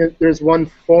there's one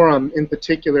forum in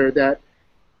particular that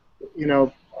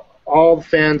all the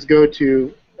fans go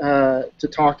to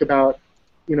talk about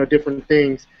different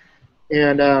things.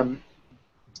 And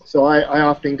so I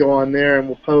often go on there and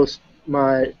will post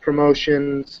my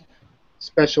promotions,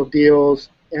 special deals,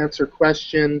 answer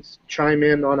questions, chime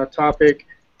in on a topic,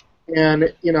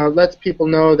 and lets people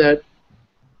know that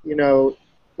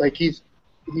like this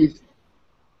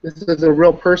is a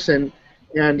real person,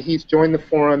 and he's joined the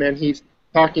forum, and he's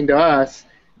talking to us,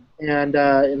 and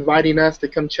inviting us to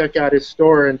come check out his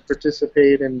store and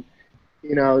participate and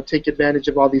take advantage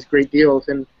of all these great deals.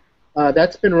 And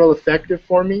that's been real effective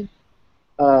for me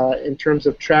in terms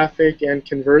of traffic and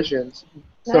conversions.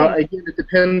 Nice. So again, it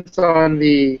depends on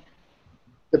the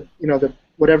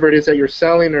whatever it is that you're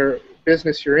selling or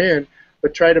business you're in,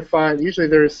 but try to find. Usually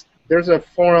there's a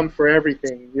forum for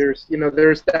everything. There's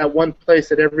that one place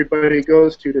that everybody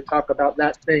goes to talk about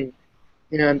that thing.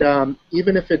 And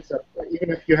even if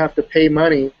you have to pay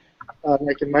money,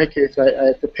 like in my case, I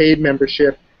have to paid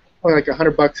membership, only like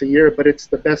 $100 a year, but it's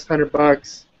the best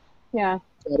 $100 Yeah.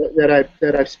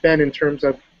 that I've spent in terms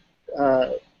of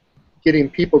getting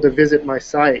people to visit my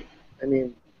site. I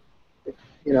mean,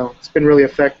 it's been really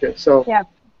effective. So Yeah.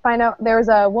 Find out. There was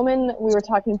a woman we were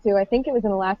talking to. I think it was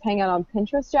in the last hangout on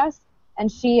Pinterest, Jess,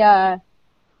 and she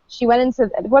went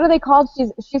into, what are they called?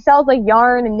 She sells like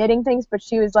yarn and knitting things, but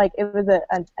she was like, it was a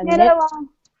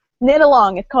knit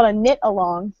along. It's called a knit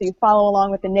along. So you follow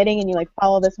along with the knitting, and you like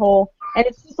follow this whole, and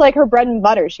it's just like her bread and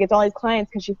butter. She gets all these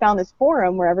clients because she found this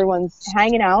forum where everyone's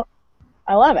hanging out.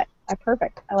 I love it.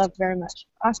 Perfect. I love it very much.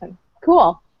 Awesome.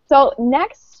 Cool. So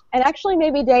next, and actually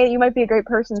maybe Day, you might be a great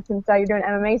person since you're doing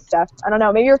MMA stuff. I don't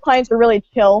know. Maybe your clients are really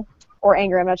chill or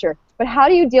angry. I'm not sure. But how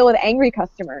do you deal with angry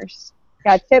customers?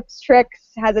 Got tips, tricks?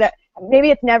 Maybe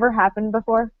it's never happened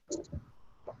before?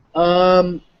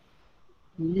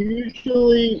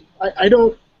 Usually, I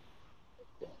don't,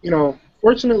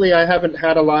 fortunately I haven't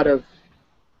had a lot of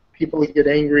people get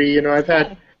angry. I've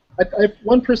had,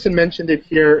 one person mentioned it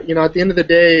here, at the end of the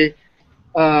day,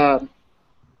 I'm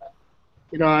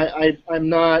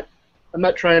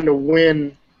not trying to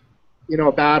win,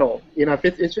 a battle. If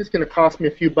it's just going to cost me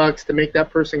a few bucks to make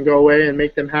that person go away and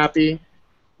make them happy,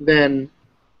 then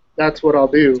that's what I'll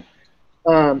do.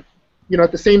 At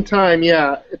the same time,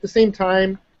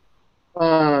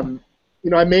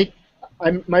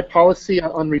 my policy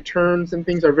on returns and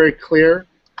things are very clear.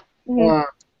 Mm-hmm.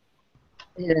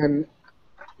 And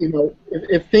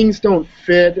if things don't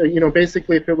fit, or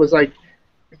basically if it was like,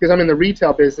 because I'm in the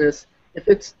retail business, if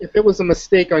it was a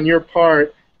mistake on your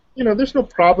part, there's no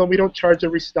problem. We don't charge a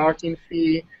restocking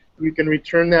fee. You can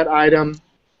return that item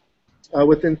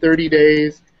within 30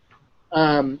 days.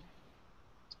 But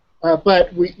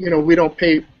we don't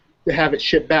pay to have it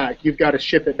shipped back. You've got to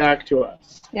ship it back to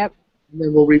us. Yep. And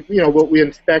then we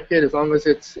inspect it. As long as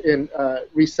it's in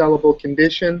resellable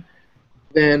condition,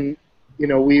 then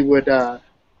we would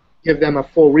give them a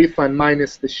full refund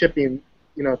minus the shipping,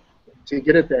 to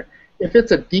get it there. If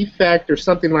it's a defect or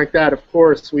something like that, of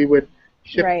course we would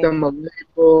ship them a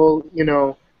label.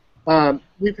 I've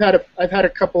had a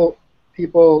couple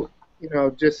people,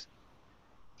 just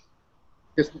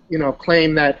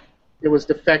claim that it was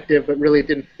defective but really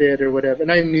didn't fit or whatever,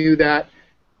 and I knew that.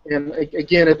 And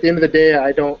again, at the end of the day,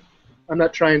 I'm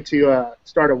not trying to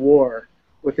start a war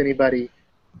with anybody.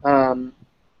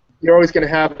 You're always going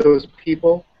to have those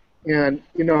people, and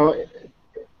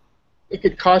it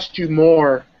could cost you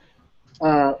more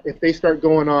if they start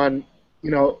going on,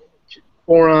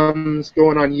 forums,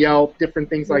 going on Yelp, different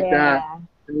things like that,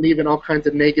 and leaving all kinds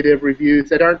of negative reviews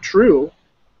that aren't true.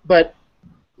 But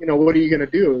what are you going to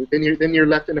do? Then you're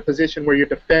left in a position where you're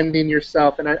defending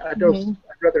yourself, and I'd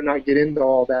rather not get into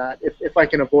all that if I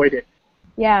can avoid it.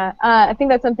 Yeah, I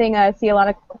think that's something I see a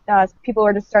lot of people who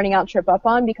are just starting out trip up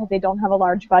on because they don't have a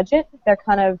large budget. They're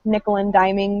kind of nickel and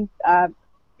diming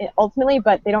ultimately,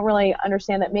 but they don't really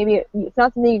understand that maybe it's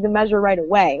not something you can measure right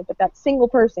away, but that single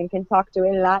person can talk to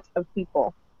a lot of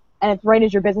people. And it's right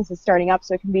as your business is starting up,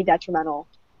 so it can be detrimental.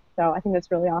 So I think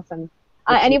that's really awesome.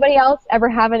 Anybody else ever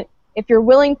if you're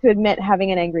willing to admit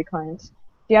having an angry client, do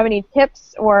you have any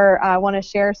tips or want to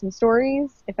share some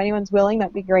stories? If anyone's willing,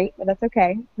 that'd be great, but that's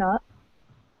okay. If not.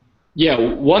 Yeah,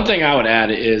 one thing I would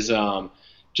add is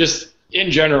just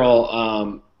in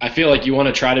general, I feel like you want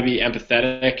to try to be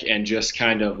empathetic and just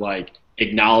kind of like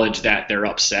acknowledge that they're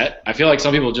upset. I feel like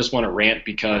some people just want to rant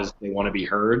because they want to be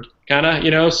heard, kind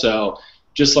of, so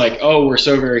just like, oh, we're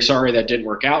so very sorry that didn't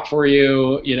work out for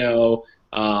you,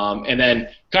 and then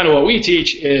kind of what we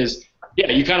teach is,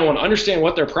 yeah, you kind of want to understand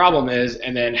what their problem is,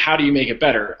 and then how do you make it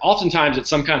better. Oftentimes it's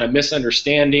some kind of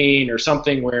misunderstanding or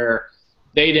something where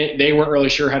they weren't really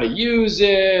sure how to use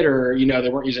it, or they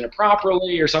weren't using it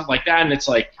properly or something like that, and it's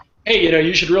like, hey,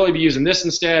 you should really be using this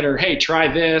instead, or hey,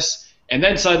 try this. And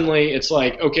then suddenly it's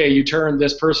like, okay, you turn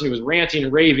this person who was ranting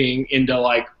and raving into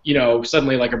like,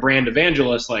 suddenly like a brand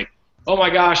evangelist, like, oh my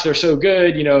gosh, they're so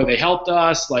good, they helped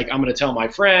us, like I'm going to tell my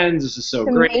friends, this is so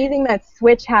great. It's amazing that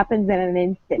switch happens in an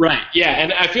instant. Right, yeah,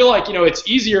 and I feel like, it's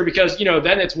easier because,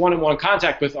 then it's one-on-one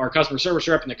contact with our customer service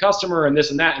rep and the customer and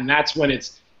this and that, and that's when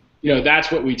it's,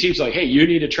 that's what we teach, like, hey, you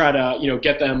need to try to,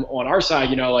 get them on our side,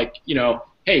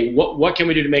 hey, what can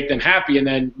we do to make them happy? And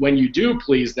then when you do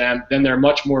please them, then they're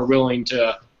much more willing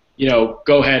to,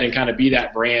 go ahead and kind of be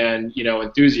that brand,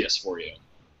 enthusiast for you.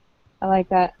 I like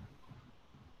that.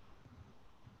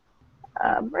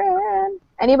 Brand.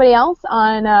 Anybody else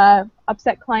on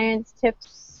upset clients,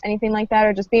 tips, anything like that,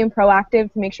 or just being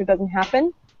proactive to make sure it doesn't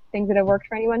happen? Things that have worked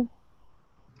for anyone?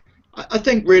 I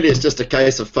think really it's just a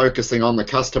case of focusing on the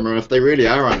customer, and if they really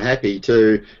are unhappy,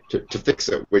 to fix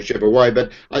it whichever way.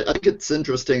 But I think it's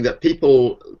interesting that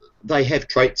people, they have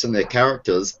traits in their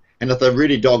characters, and if they're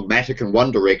really dogmatic in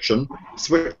one direction,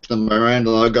 switch them around and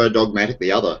they'll go dogmatic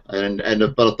the other.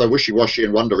 But if they're wishy-washy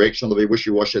in one direction, they'll be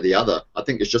wishy-washy the other. I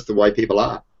think it's just the way people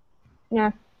are.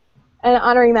 Yeah, and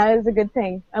honoring that is a good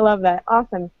thing. I love that.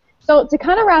 Awesome. So to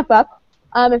kind of wrap up,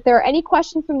 if there are any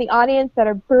questions from the audience that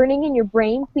are burning in your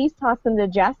brain, please toss them to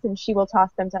Jess, and she will toss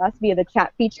them to us via the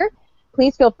chat feature.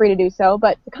 Please feel free to do so.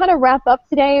 But to kind of wrap up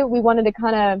today, we wanted to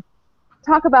kind of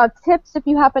talk about tips, if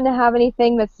you happen to have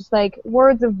anything that's just like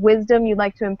words of wisdom you'd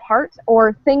like to impart,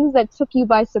 or things that took you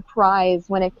by surprise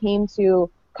when it came to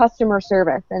customer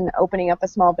service and opening up a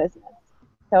small business.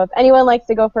 So if anyone likes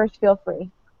to go first, feel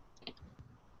free.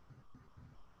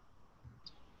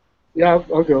 Yeah,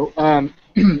 I'll go.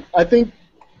 I think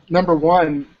number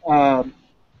one on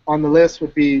the list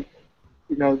would be,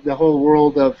 the whole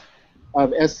world of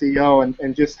SEO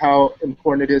and just how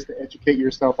important it is to educate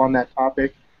yourself on that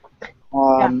topic.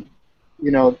 For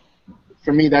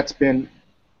me, that's been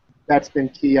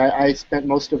key. I spent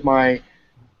most of my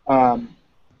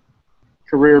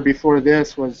career before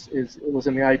this was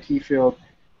in the IT field,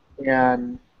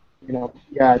 and I know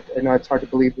it's hard to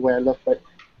believe the way I look, but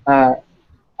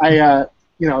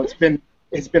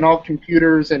it's been all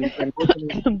computers and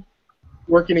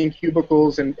working in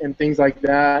cubicles and things like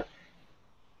that,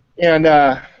 and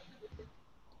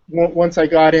once I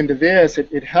got into this,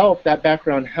 it helped. That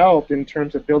background helped in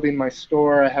terms of building my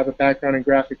store. I have a background in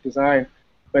graphic design,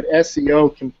 but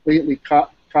SEO completely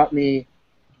caught me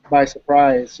by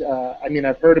surprise.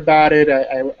 I've heard about it.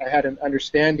 I had an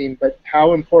understanding, but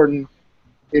how important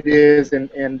it is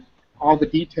and all the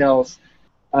details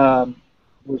was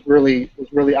really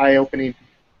eye-opening.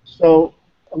 So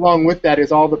along with that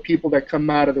is all the people that come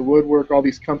out of the woodwork, all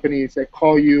these companies that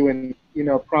call you and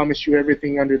promise you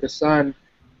everything under the sun.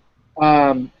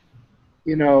 I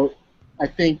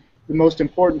think the most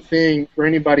important thing for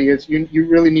anybody is you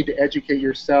really need to educate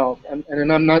yourself.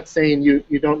 And I'm not saying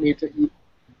you don't need to,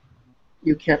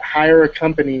 you can't hire a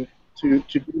company to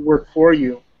do work for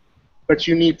you, but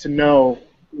you need to know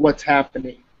what's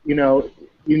happening. You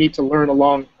need to learn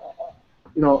along,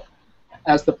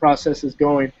 as the process is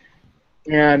going.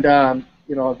 And,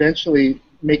 eventually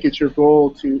make it your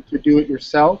goal to do it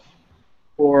yourself,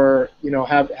 or,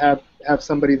 have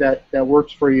somebody that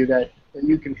works for you that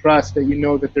you can trust, that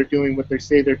that they're doing what they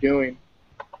say they're doing.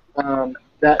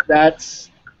 That's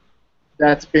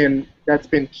been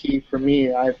key for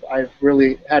me. I've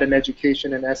really had an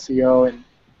education in SEO,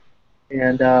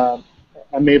 and I'm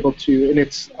able to, and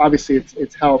it's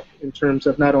helped in terms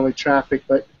of not only traffic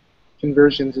but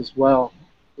conversions as well.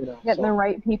 Getting the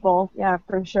right people, yeah,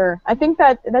 for sure. I think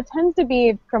that tends to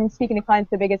be, from speaking to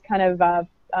clients, the biggest kind of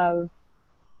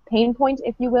pain point,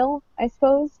 if you will, I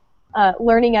suppose.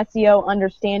 Learning SEO,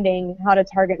 understanding how to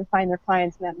target and find their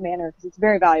clients in that manner, because it's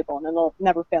very valuable and it'll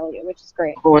never fail you, which is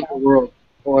great. Whole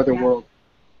other world.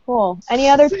 Cool. Any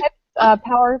other tips?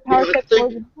 Power tips?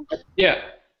 Yeah.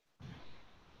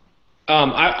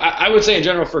 I would say in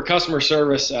general for customer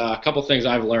service, a couple things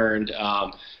I've learned.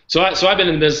 So I've been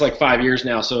in the business like 5 years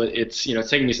now, so it's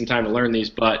taking me some time to learn these.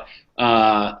 But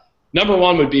number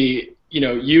one would be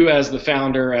you as the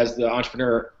founder, as the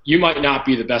entrepreneur, you might not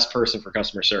be the best person for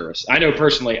customer service. I know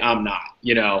personally I'm not.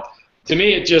 To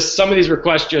me it just some of these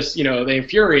requests just they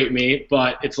infuriate me,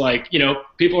 but it's like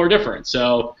people are different.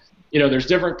 So there's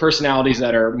different personalities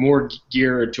that are more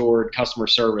geared toward customer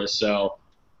service. So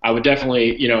I would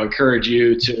definitely, encourage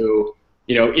you to,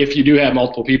 if you do have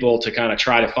multiple people, to kind of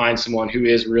try to find someone who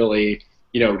is really,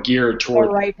 geared The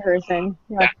toward right person.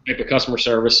 Yeah. that type of customer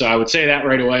service. So I would say that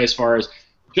right away. As far as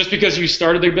just because you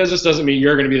started their business doesn't mean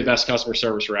you're going to be the best customer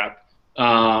service rep.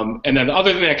 And then the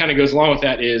other thing that kind of goes along with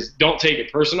that is don't take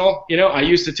it personal. I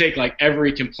used to take like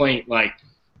every complaint like,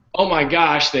 oh my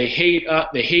gosh, they hate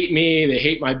me, they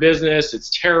hate my business, it's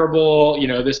terrible,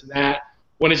 this and that.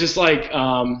 When it's just like,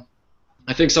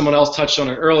 I think someone else touched on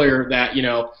it earlier that,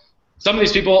 some of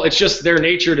these people, it's just their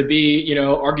nature to be,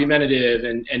 argumentative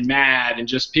and mad, and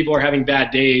just people are having bad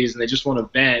days and they just want to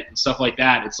vent and stuff like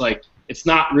that. It's like, it's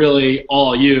not really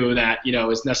all you that,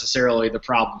 is necessarily the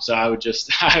problem. So I would just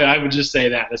say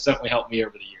that. That's definitely helped me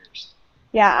over the years.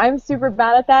 Yeah, I'm super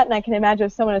bad at that, and I can imagine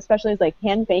if someone especially is like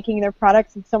hand baking their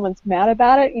products and someone's mad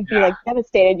about it, you'd be like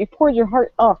devastated. You poured your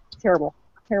heart. Oh, terrible,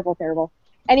 terrible, terrible.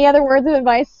 Any other words of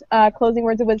advice, closing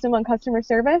words of wisdom on customer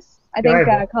service? I think,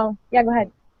 Colin. Yeah, go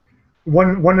ahead.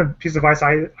 One piece of advice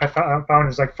I found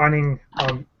is like finding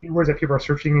keywords that people are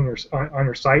searching on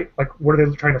your site. Like, what are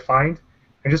they trying to find?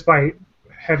 And just by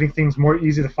having things more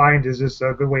easy to find is just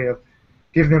a good way of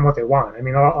giving them what they want. I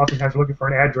mean, oftentimes we're looking for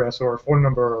an address or a phone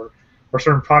number or a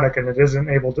certain product, and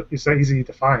it's not easy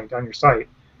to find on your site.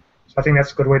 So I think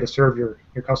that's a good way to serve your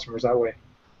customers that way.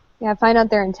 Yeah, find out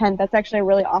their intent. That's actually a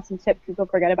really awesome tip. People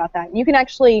forget about that. You can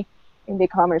actually, in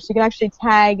Ecommerce, you can actually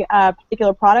tag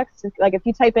particular products. Like if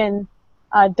you type in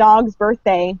dog's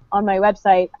birthday on my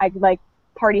website, like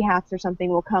party hats or something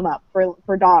will come up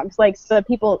for dogs. Like, so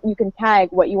people, you can tag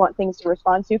what you want things to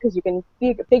respond to, because you can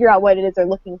figure out what it is they're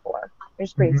looking for, which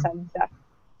is pretty exciting stuff.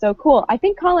 So cool. I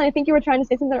think, Colin, you were trying to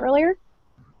say something earlier?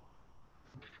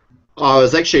 I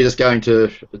was actually just going to,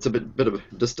 it's a bit of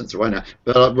a distance away now,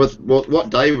 but with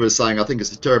what Dave was saying, I think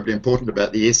is terribly important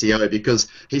about the SEO, because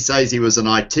he says he was an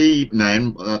IT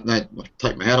man. I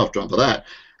take my hat off to him for that.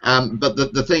 But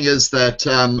the thing is that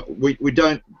we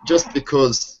don't, just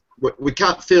because we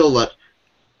can't feel that,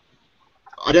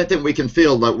 I don't think we can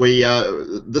feel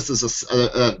that this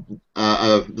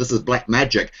is black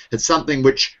magic. It's something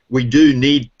which we do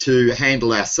need to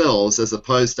handle ourselves, as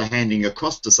opposed to handing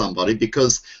across to somebody,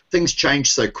 because things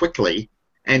change so quickly,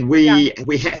 and we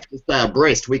have to stay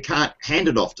abreast. We can't hand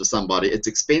it off to somebody. It's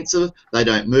expensive. They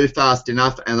don't move fast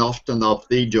enough, and often they'll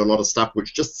feed you a lot of stuff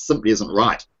which just simply isn't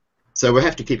right. So we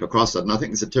have to keep across it, and I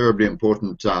think it's a terribly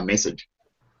important message.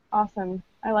 Awesome.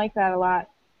 I like that a lot.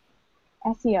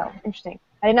 SEO, interesting.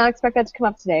 I did not expect that to come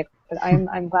up today, but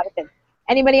I'm glad it did.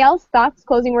 Anybody else? Thoughts?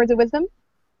 Closing words of wisdom?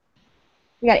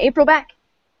 We got April back.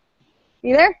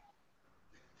 You there?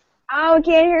 Oh,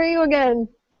 can't hear you again.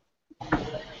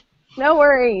 No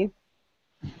worries.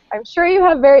 I'm sure you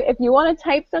have if you want to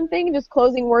type something, just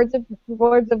closing words of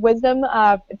wisdom,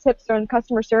 tips on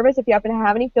customer service. If you happen to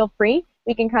have any, feel free.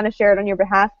 We can kind of share it on your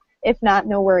behalf. If not,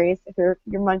 no worries. If your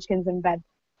munchkin's in bed.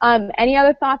 Any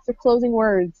other thoughts or closing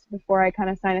words before I kind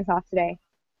of sign us off today?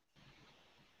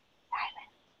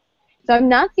 So I'm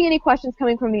not seeing any questions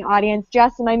coming from the audience.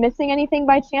 Jess, am I missing anything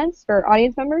by chance for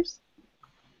audience members?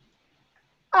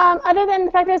 Other than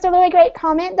the fact that there's a really great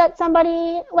comment that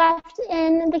somebody left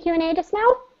in the Q&A just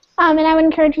now, and I would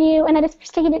encourage you, and I just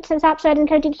sticking it to the top, so I'd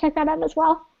encourage you to check that out as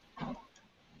well.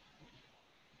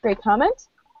 Great comment.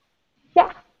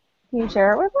 Yeah. Can you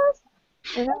share it with us?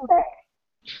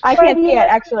 I can't see it,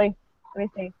 actually. Let me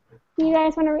see. You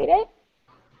guys want to read it?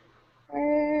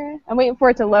 I'm waiting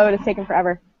for it to load. It's taking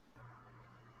forever.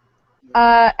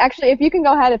 Actually, if you can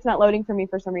go ahead, it's not loading for me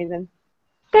for some reason.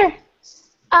 Sure.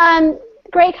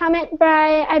 Great comment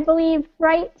by, I believe,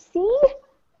 Right C.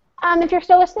 If you're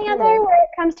still listening out there, where it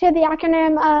comes to the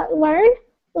acronym LEARN,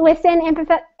 listen,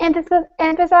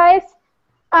 emphasize,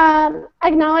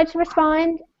 acknowledge,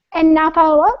 respond, and now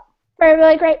follow up, for a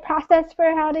really great process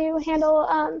for how to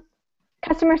handle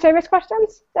customer service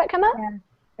questions that come up. Yeah.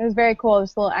 It was very cool,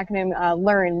 this little acronym,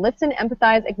 LEARN. Listen,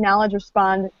 empathize, acknowledge,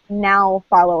 respond, now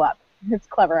follow up. It's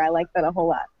clever. I like that a whole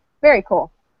lot. Very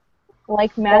cool.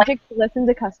 Like magic, listen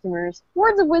to customers.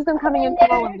 Words of wisdom coming in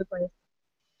from all over the place.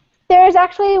 There's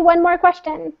actually one more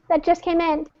question that just came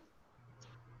in.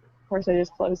 Of course, I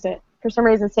just closed it. For some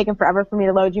reason, it's taken forever for me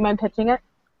to load. Do you mind pitching it?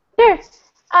 Sure.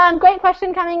 Great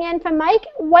question coming in from Mike.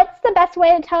 What's the best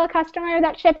way to tell a customer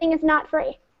that shipping is not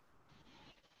free?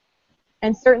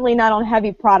 And certainly not on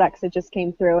heavy products that just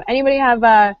came through. Anybody have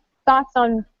thoughts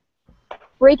on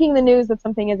breaking the news that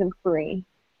something isn't free?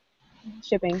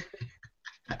 Shipping.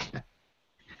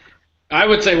 I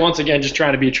would say, once again, just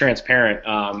trying to be transparent.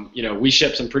 We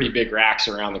ship some pretty big racks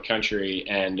around the country,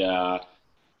 and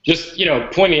just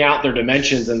pointing out their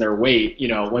dimensions and their weight.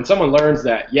 When someone learns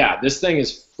that, yeah, this thing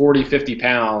is 40, 50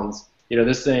 pounds,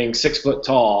 this thing 6 foot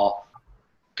tall,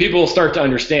 people start to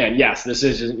understand, yes, this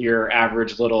isn't your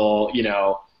average little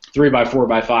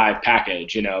 3x4x5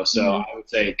 package. So I would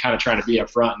say kind of trying to be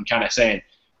upfront and kind of saying,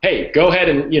 hey, go ahead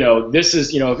and this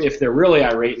is if they're really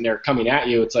irate and they're coming at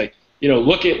you, it's like,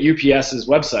 look at UPS's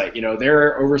website. There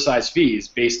are oversized fees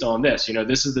based on this.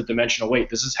 This is the dimensional weight.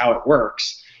 This is how it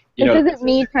works. This isn't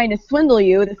me trying to swindle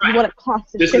you. This is what it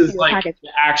costs to ship you a package. The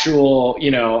actual,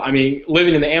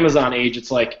 living in the Amazon age, it's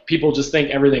like people just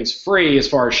think everything's free as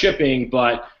far as shipping,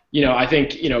 but, I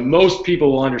think, most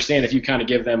people will understand if you kind of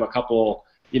give them a couple,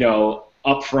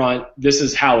 upfront, this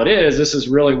is how it is, this is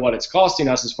really what it's costing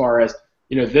us as far as,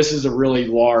 this is a really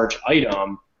large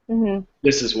item,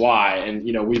 this is why, and,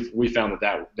 we found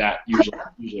that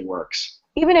usually works.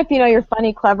 Even if you're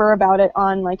funny, clever about it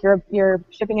on like your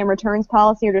shipping and returns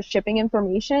policy or just shipping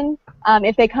information,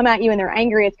 if they come at you and they're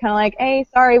angry, it's kind of like, hey,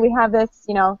 sorry, we have this,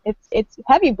 it's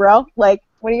heavy, bro. Like,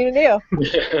 what are you gonna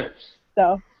do?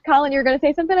 So, Colin, you're gonna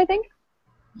say something, I think.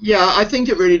 Yeah, I think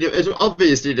it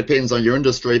obviously depends on your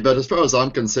industry, but as far as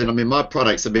I'm concerned, I mean, my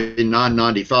products have been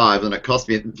 $9.95, and it cost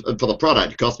me, for the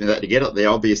product, it cost me that to get it there.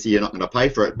 Obviously, you're not going to pay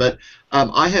for it, but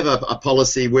I have a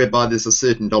policy whereby there's a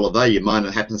certain dollar value. Mine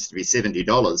happens to be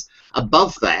 $70.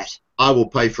 Above that, I will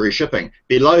pay free shipping.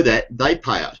 Below that, they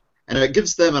pay it, and if it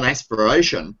gives them an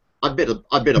aspiration, I'd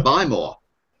better buy more.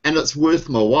 And it's worth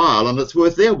my while, and it's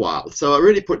worth their while. So it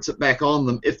really puts it back on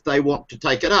them if they want to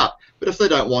take it up. But if they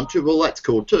don't want to, well, that's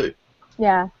cool too.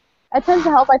 Yeah. It tends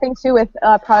to help, I think, too, with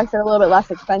products that are a little bit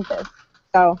less expensive.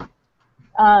 So,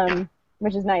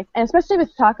 which is nice. And especially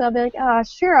with chocolate, I'll be like, oh,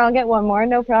 sure, I'll get one more,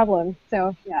 no problem.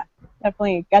 So, yeah,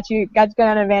 definitely got you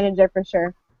an advantage there for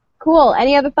sure. Cool.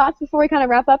 Any other thoughts before we kind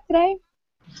of wrap up today?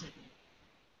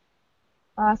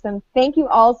 Awesome. Thank you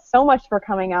all so much for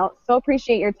coming out. So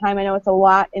appreciate your time. I know it's a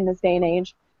lot in this day and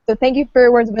age. So thank you for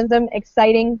your words of wisdom.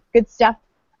 Exciting, good stuff.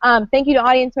 Thank you to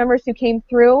audience members who came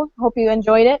through. Hope you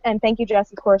enjoyed it. And thank you,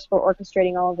 Jess, of course, for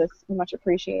orchestrating all of this. Much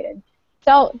appreciated.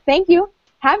 So thank you.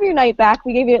 Have your night back.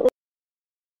 We gave you